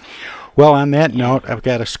 Well, on that note, I've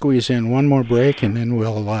got to squeeze in one more break, and then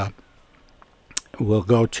we'll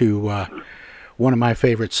go to one of my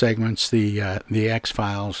favorite segments, the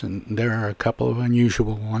X-Files, and there are a couple of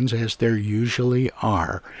unusual ones, as there usually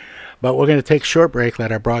are. But we're going to take a short break,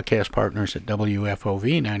 let our broadcast partners at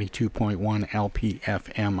WFOV 92.1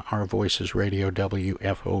 LPFM, Our Voices Radio,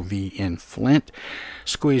 WFOV in Flint,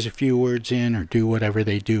 squeeze a few words in or do whatever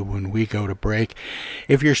they do when we go to break.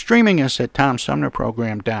 If you're streaming us at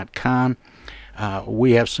TomSumnerProgram.com,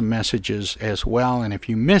 we have some messages as well, and if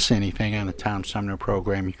you miss anything on the Tom Sumner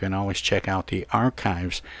Program, you can always check out the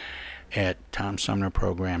archives at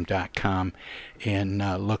TomSumnerProgram.com and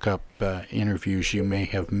look up interviews you may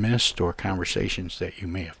have missed or conversations that you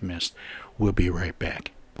may have missed. We'll be right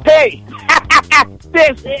back. Hey,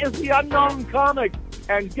 this is the Unknown Comic,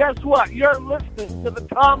 and guess what? You're listening to the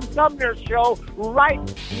Tom Sumner Show right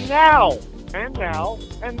now. And now,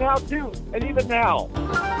 and now too, and even now.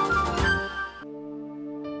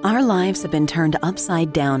 Our lives have been turned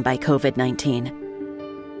upside down by COVID-19.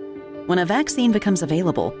 When a vaccine becomes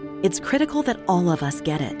available, it's critical that all of us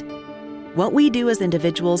get it. What we do as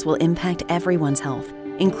individuals will impact everyone's health,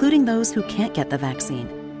 including those who can't get the vaccine.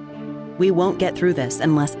 We won't get through this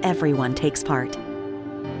unless everyone takes part.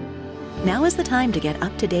 Now is the time to get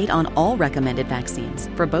up to date on all recommended vaccines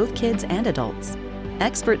for both kids and adults.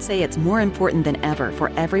 Experts say it's more important than ever for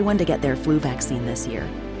everyone to get their flu vaccine this year.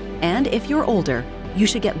 And if you're older, you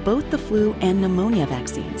should get both the flu and pneumonia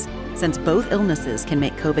vaccines, since both illnesses can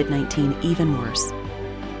make COVID-19 even worse.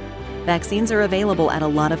 Vaccines are available at a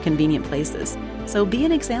lot of convenient places, so be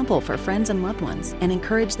an example for friends and loved ones and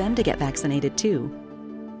encourage them to get vaccinated too.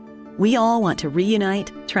 We all want to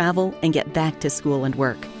reunite, travel, and get back to school and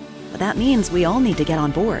work. But that means we all need to get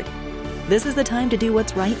on board. This is the time to do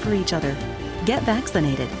what's right for each other. Get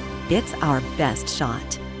vaccinated. It's our best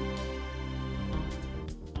shot.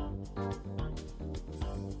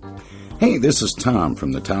 Hey, this is Tom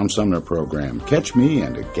from the Tom Sumner Program. Catch me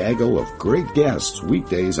and a gaggle of great guests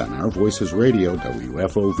weekdays on Our Voices Radio,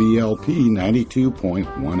 WFOVLP 92.1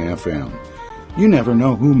 FM. You never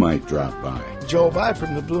know who might drop by. Joe By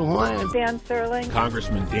from the Blue Hawaiian. Dan Serling.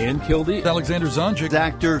 Congressman Dan Kildee. Alexander Zonjic.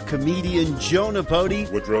 Actor, comedian Joe Napodi.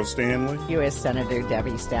 Woodrow Stanley. U.S. Senator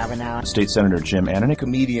Debbie Stabenow. State Senator Jim Ananich.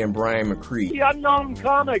 Comedian Brian McCree. The unknown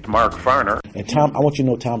comic. Mark Farner. And Tom, I want you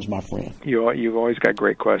to know Tom's my friend. You've always got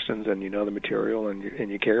great questions, and you know the material, and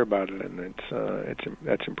you care about it, and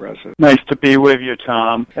that's impressive. Nice to be with you,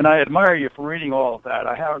 Tom. And I admire you for reading all of that.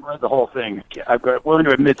 I haven't read the whole thing. I've got willing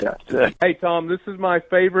to admit that. Hey, Tom, this is my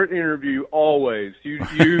favorite interview always.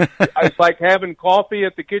 It's like having coffee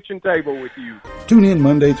at the kitchen table with you. Tune in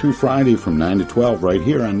Monday through Friday from 9 to 12 right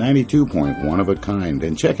here on 92.1 of a kind,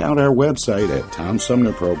 and check out our website at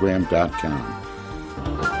TomSumnerProgram.com.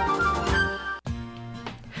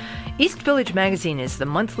 East Village Magazine is the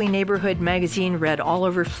monthly neighborhood magazine read all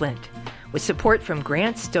over Flint. With support from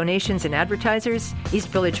grants, donations, and advertisers, East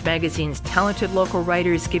Village Magazine's talented local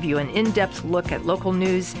writers give you an in-depth look at local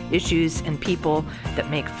news, issues, and people that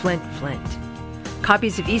make Flint, Flint.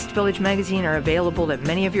 Copies of East Village Magazine are available at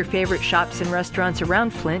many of your favorite shops and restaurants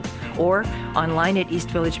around Flint or online at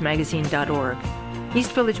eastvillagemagazine.org.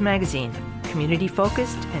 East Village Magazine,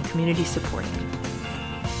 community-focused and community-supported.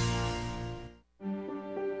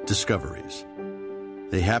 Discoveries.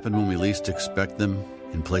 They happen when we least expect them,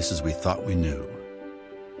 in places we thought we knew.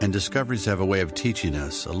 And discoveries have a way of teaching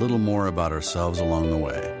us a little more about ourselves along the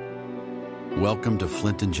way. Welcome to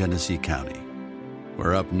Flint and Genesee County,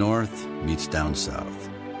 where up north meets down south.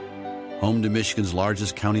 Home to Michigan's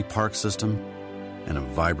largest county park system and a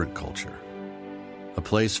vibrant culture. A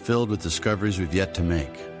place filled with discoveries we've yet to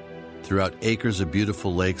make, throughout acres of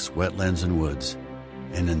beautiful lakes, wetlands, and woods,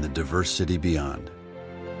 and in the diverse city beyond.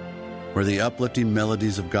 Where the uplifting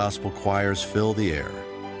melodies of gospel choirs fill the air,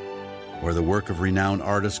 where the work of renowned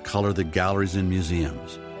artists color the galleries and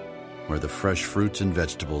museums, where the fresh fruits and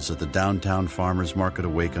vegetables at the downtown farmers market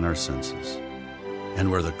awaken our senses,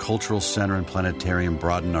 and where the cultural center and planetarium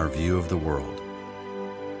broaden our view of the world.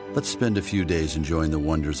 Let's spend a few days enjoying the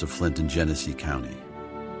wonders of Flint and Genesee County,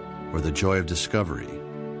 where the joy of discovery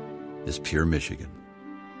is pure Michigan.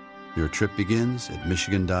 Your trip begins at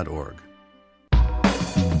michigan.org.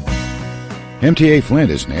 MTA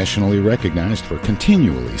Flint is nationally recognized for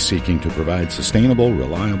continually seeking to provide sustainable,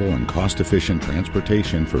 reliable, and cost-efficient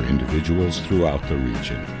transportation for individuals throughout the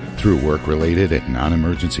region. Through work-related and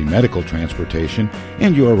non-emergency medical transportation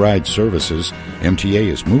and Your Ride services,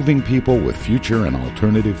 MTA is moving people with future and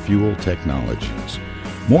alternative fuel technologies.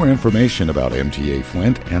 More information about MTA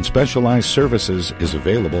Flint and specialized services is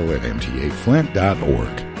available at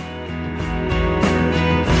mtaflint.org.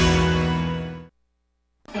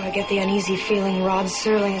 I get the uneasy feeling Rod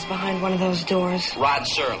Serling is behind one of those doors. Rod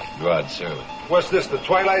Serling. Rod Serling. What's this, the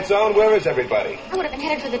Twilight Zone? Where is everybody? I would have been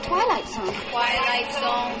headed for the Twilight Zone. Twilight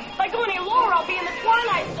Zone. If I go any lower, I'll be in the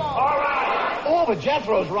Twilight Zone. All right. Oh, but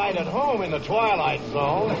Jethro's right at home in the Twilight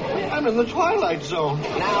Zone. I'm in the Twilight Zone.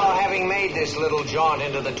 Now, having made this little jaunt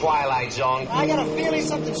into the Twilight Zone, I got a feeling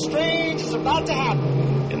something strange is about to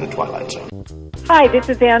happen. In the Twilight Zone. Hi, this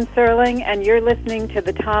is Ann Serling, and you're listening to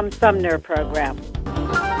the Tom Sumner Program.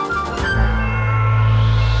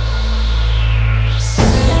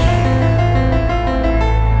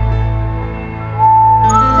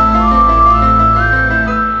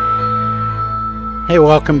 Hey,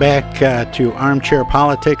 welcome back to Armchair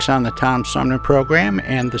Politics on the Tom Sumner Program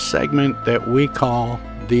and the segment that we call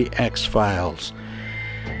The X-Files.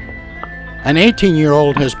 An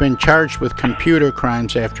 18-year-old has been charged with computer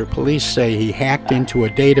crimes after police say he hacked into a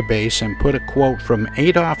database and put a quote from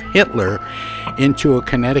Adolf Hitler into a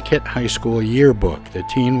Connecticut high school yearbook. The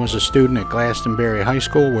teen was a student at Glastonbury High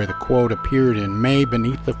School, where the quote appeared in May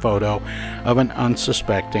beneath the photo of an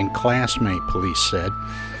unsuspecting classmate, police said.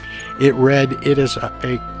 It read, It is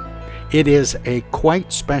a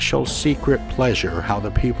quite special secret pleasure how the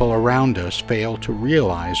people around us fail to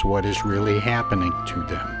realize what is really happening to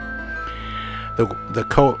them.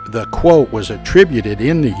 The quote was attributed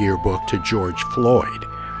in the yearbook to George Floyd,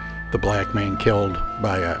 the black man killed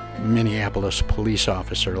by a Minneapolis police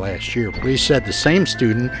officer last year. Police said the same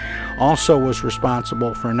student also was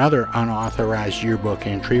responsible for another unauthorized yearbook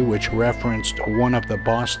entry, which referenced one of the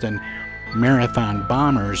Boston Marathon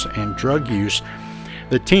bombers and drug use.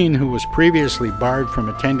 The teen, who was previously barred from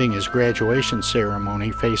attending his graduation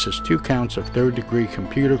ceremony, faces 2 counts of third-degree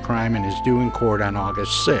computer crime and is due in court on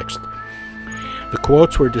August 6th. The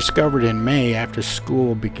quotes were discovered in May after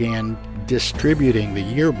school began distributing the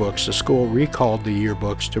yearbooks. The school recalled the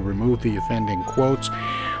yearbooks to remove the offending quotes.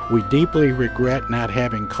 We deeply regret not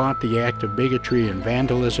having caught the act of bigotry and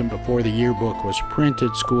vandalism before the yearbook was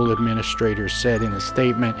printed, school administrators said in a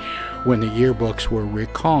statement when the yearbooks were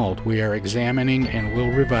recalled. We are examining and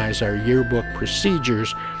will revise our yearbook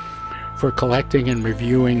procedures for collecting and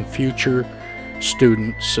reviewing future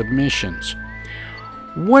student submissions.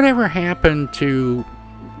 Whatever happened to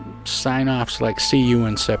sign-offs like "See you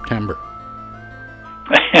in September"?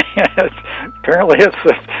 Apparently it's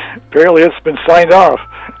been signed off.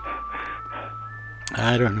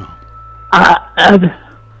 I don't know.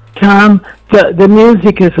 Tom, the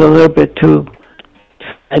music is a little bit too,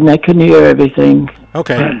 and I couldn't hear everything.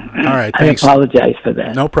 Okay, all right. Thanks. I apologize for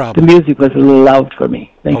that. No problem. The music was a little loud for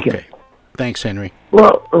me. Thank you. Thanks, Henry.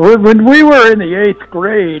 Well, when we were in the 8th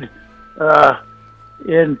grade,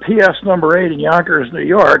 in PS number 8 in Yonkers, New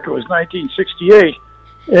York, it was 1968,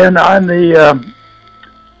 and on the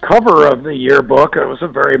cover of the yearbook, it was a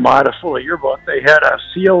very modest little yearbook, they had a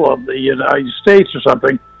seal of the United States or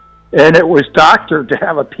something, and it was doctored to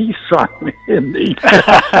have a peace sign in the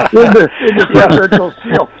presidential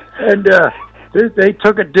seal. And they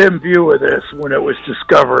took a dim view of this when it was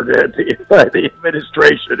discovered by the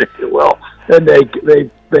administration, if you will, and they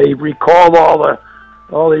recalled all the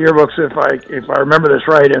yearbooks, if I remember this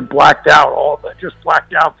right, and blacked out the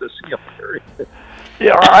seal.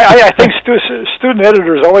 Yeah, I think student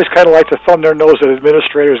editors always kind of like to thumb their nose at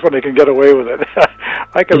administrators when they can get away with it.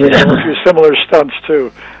 I can remember a few similar stunts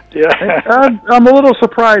too. Yeah, I'm a little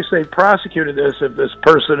surprised they prosecuted this if this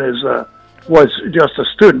person was just a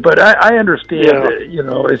student. But I understand,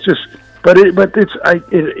 it's just. But I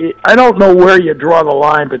don't know where you draw the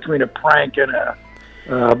line between a prank and a.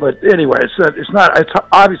 But anyway, it's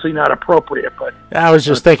obviously not appropriate. But I was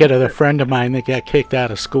just thinking of a friend of mine that got kicked out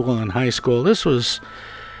of school in high school. This was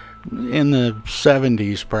in the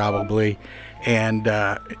 70s probably, and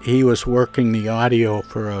he was working the audio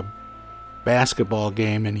for a basketball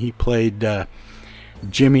game, and he played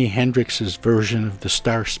Jimi Hendrix's version of the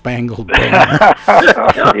Star Spangled Banner.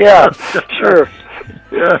 Yeah, sure.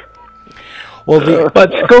 Yeah. Well,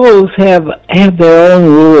 but schools have their own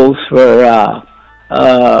rules for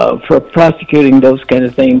prosecuting those kind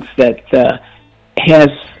of things that has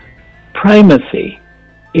primacy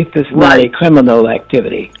if it's not a criminal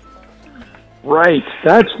activity. Right.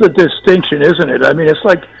 That's the distinction, isn't it? I mean, it's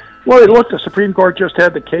like, well, look, the Supreme Court just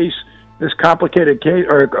had the case, this complicated case,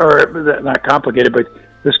 or not complicated, but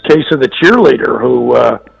this case of the cheerleader who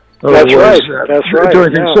That's right.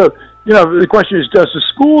 doing things. So, the question is, does the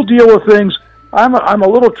school deal with things? I'm a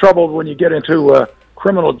little troubled when you get into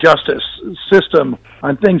criminal justice system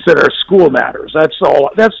on things that are school matters. That's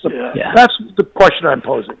all. That's the question I'm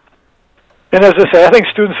posing. And as I say, I think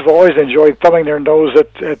students have always enjoyed thumbing their nose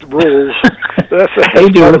at rules. That's part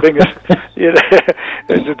of the thing.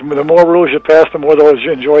 The more rules you pass, the more those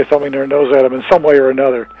you enjoy thumbing their nose at them in some way or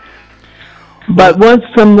another. But once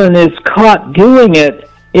someone is caught doing it,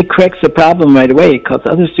 it corrects the problem right away because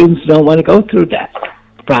other students don't want to go through that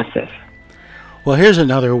process. Well, here's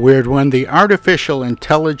another weird one. The artificial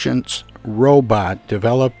intelligence robot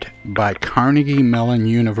developed by Carnegie Mellon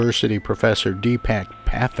University professor Deepak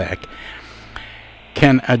Pathak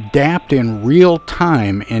can adapt in real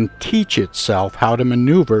time and teach itself how to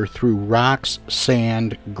maneuver through rocks,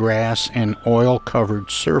 sand, grass, and oil-covered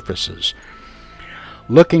surfaces.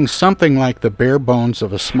 Looking something like the bare bones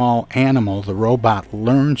of a small animal, the robot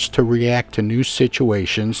learns to react to new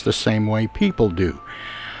situations the same way people do.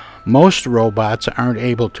 Most robots aren't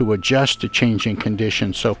able to adjust to changing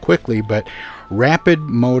conditions so quickly, but rapid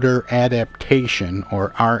motor adaptation,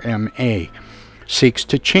 or RMA, seeks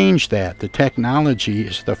to change that. The technology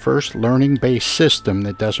is the first learning-based system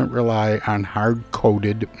that doesn't rely on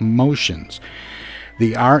hard-coded motions.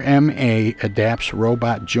 The RMA adapts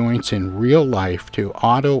robot joints in real life to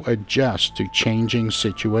auto-adjust to changing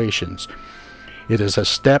situations. It is a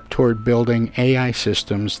step toward building AI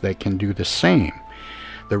systems that can do the same.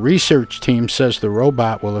 The research team says the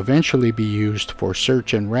robot will eventually be used for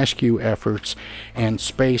search and rescue efforts and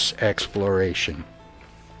space exploration.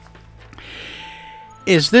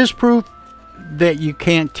 Is this proof that you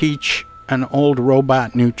can't teach an old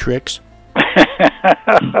robot new tricks?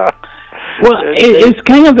 Well, it's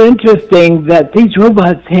kind of interesting that these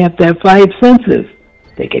robots have their 5 senses.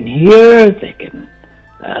 They can hear, they can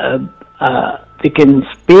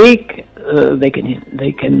speak, they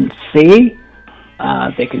can see,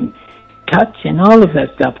 they can touch, and all of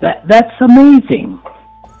that stuff. That's amazing.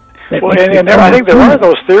 Well, and I think there are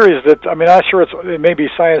those theories that, I mean, I'm not sure it may be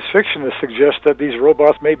science fiction to suggest that these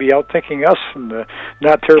robots may be outthinking us in the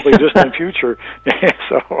not terribly distant future.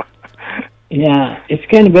 So. Yeah, it's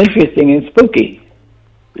kind of interesting and spooky.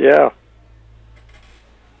 Yeah.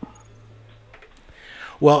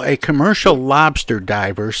 Well, a commercial lobster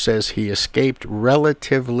diver says he escaped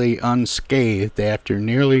relatively unscathed after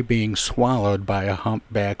nearly being swallowed by a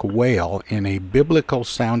humpback whale in a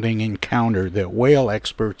biblical-sounding encounter that whale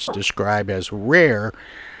experts describe as rare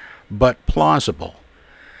but plausible.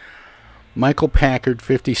 Michael Packard,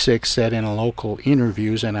 56, said in local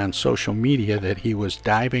interviews and on social media that he was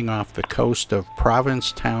diving off the coast of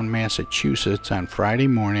Provincetown, Massachusetts on Friday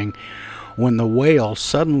morning when the whale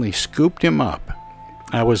suddenly scooped him up.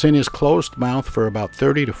 I was in his closed mouth for about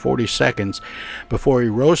 30 to 40 seconds before he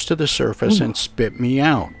rose to the surface and spit me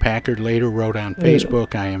out. Packard later wrote on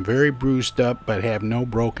Facebook, I am very bruised up but have no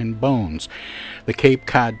broken bones. The Cape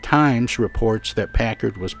Cod Times reports that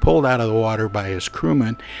Packard was pulled out of the water by his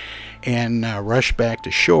crewmen and rushed back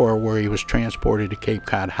to shore where he was transported to Cape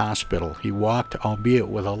Cod Hospital. He walked, albeit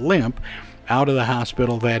with a limp, out of the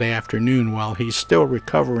hospital that afternoon while he's still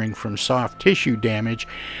recovering from soft tissue damage.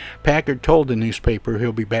 Packard told the newspaper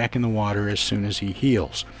he'll be back in the water as soon as he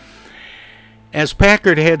heals. As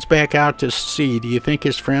Packard heads back out to sea, do you think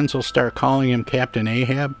his friends will start calling him Captain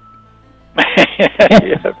Ahab?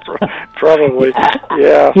 Yeah, probably.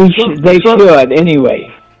 Yeah. They should,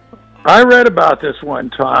 anyway. I read about this one,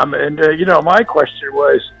 Tom, and, my question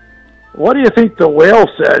was, what do you think the whale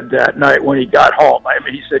said that night when he got home? I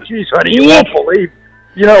mean, he said, geez, honey, you won't believe,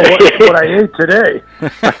 what I ate today.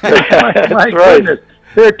 my goodness.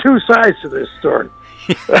 There are 2 sides to this story.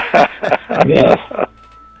 Yes.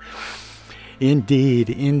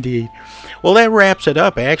 Indeed. Well, that wraps it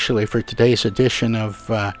up, actually, for today's edition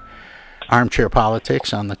of Armchair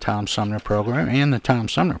Politics on the Tom Sumner program, and the Tom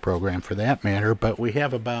Sumner program for that matter. But we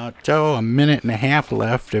have about, a minute and a half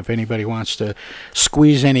left if anybody wants to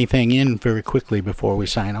squeeze anything in very quickly before we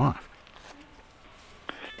sign off.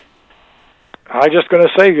 I'm just going to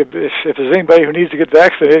say, if there's anybody who needs to get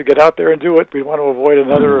vaccinated, get out there and do it. We want to avoid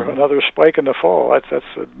another spike in the fall. That's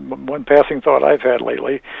one passing thought I've had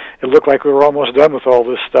lately. It looked like we were almost done with all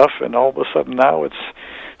this stuff, and all of a sudden now it's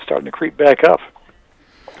starting to creep back up.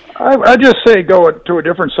 I just say go to a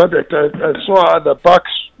different subject. I saw the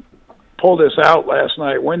Bucks pull this out last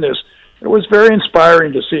night, win this. It was very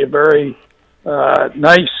inspiring to see a very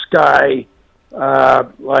nice guy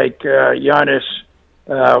like Giannis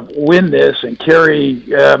win this and carry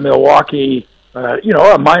Milwaukee,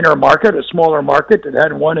 a minor market, a smaller market that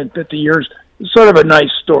hadn't won in 50 years. It's sort of a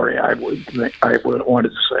nice story, I would wanted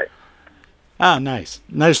to say. Ah, nice.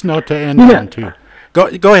 Nice note to end on, too.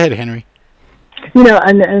 Go ahead, Henry.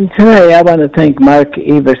 And today I want to thank Mark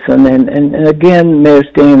Everson and again Mayor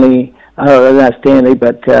Stanley, not Stanley,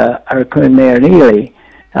 but our current Mayor Neely,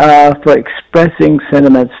 for expressing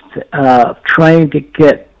sentiments, trying to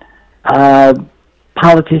get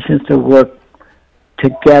politicians to work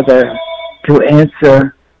together to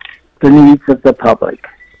answer the needs of the public.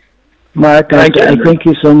 Mark, I thank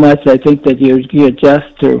you so much. I think that you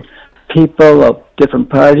adjust to people of different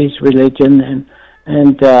parties, religion,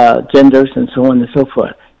 and genders, and so on and so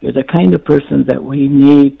forth. You're the kind of person that we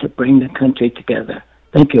need to bring the country together.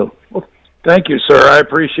 Thank you. Well, thank you, sir. I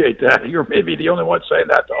appreciate that. You're maybe the only one saying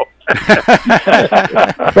that, though.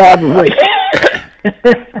 Probably.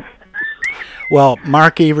 Well,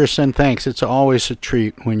 Mark Everson, thanks. It's always a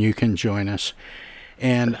treat when you can join us.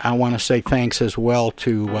 And I want to say thanks as well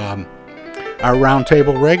to our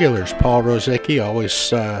roundtable regulars, Paul Rosicki,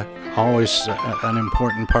 always an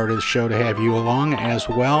important part of the show to have you along, as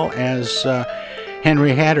well as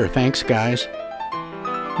Henry Hatter. Thanks, guys.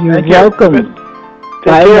 You're welcome. Take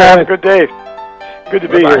care. Have a good day. Good to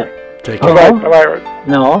be here. Take care. Bye-bye.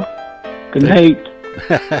 No. Good night.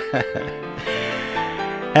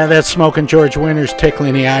 And that's Smoking George Winters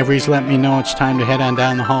tickling the ivories. Let me know it's time to head on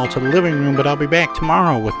down the hall to the living room, but I'll be back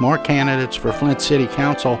tomorrow with more candidates for Flint City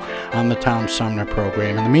Council on the Tom Sumner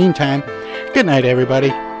program. In the meantime, good night, everybody.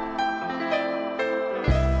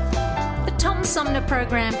 The Tom Sumner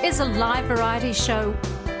program is a live variety show.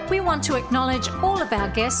 We want to acknowledge all of our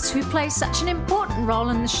guests who play such an important role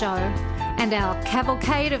in the show, and our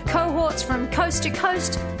cavalcade of cohorts from coast to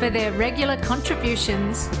coast for their regular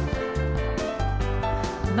contributions.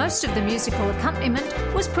 Most of the musical accompaniment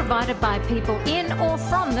was provided by people in or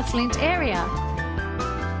from the Flint area.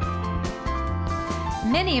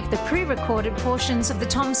 Many of the pre-recorded portions of the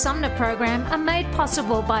Tom Sumner program are made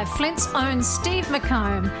possible by Flint's own Steve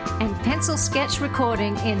McComb and Pencil Sketch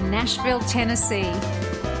Recording in Nashville, Tennessee.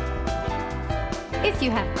 If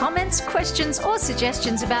you have comments, questions, or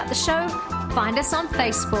suggestions about the show, find us on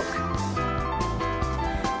Facebook.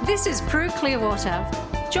 This is Prue Clearwater.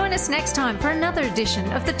 Join us next time for another edition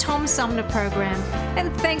of the Tom Sumner program,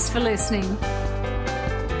 and thanks for listening.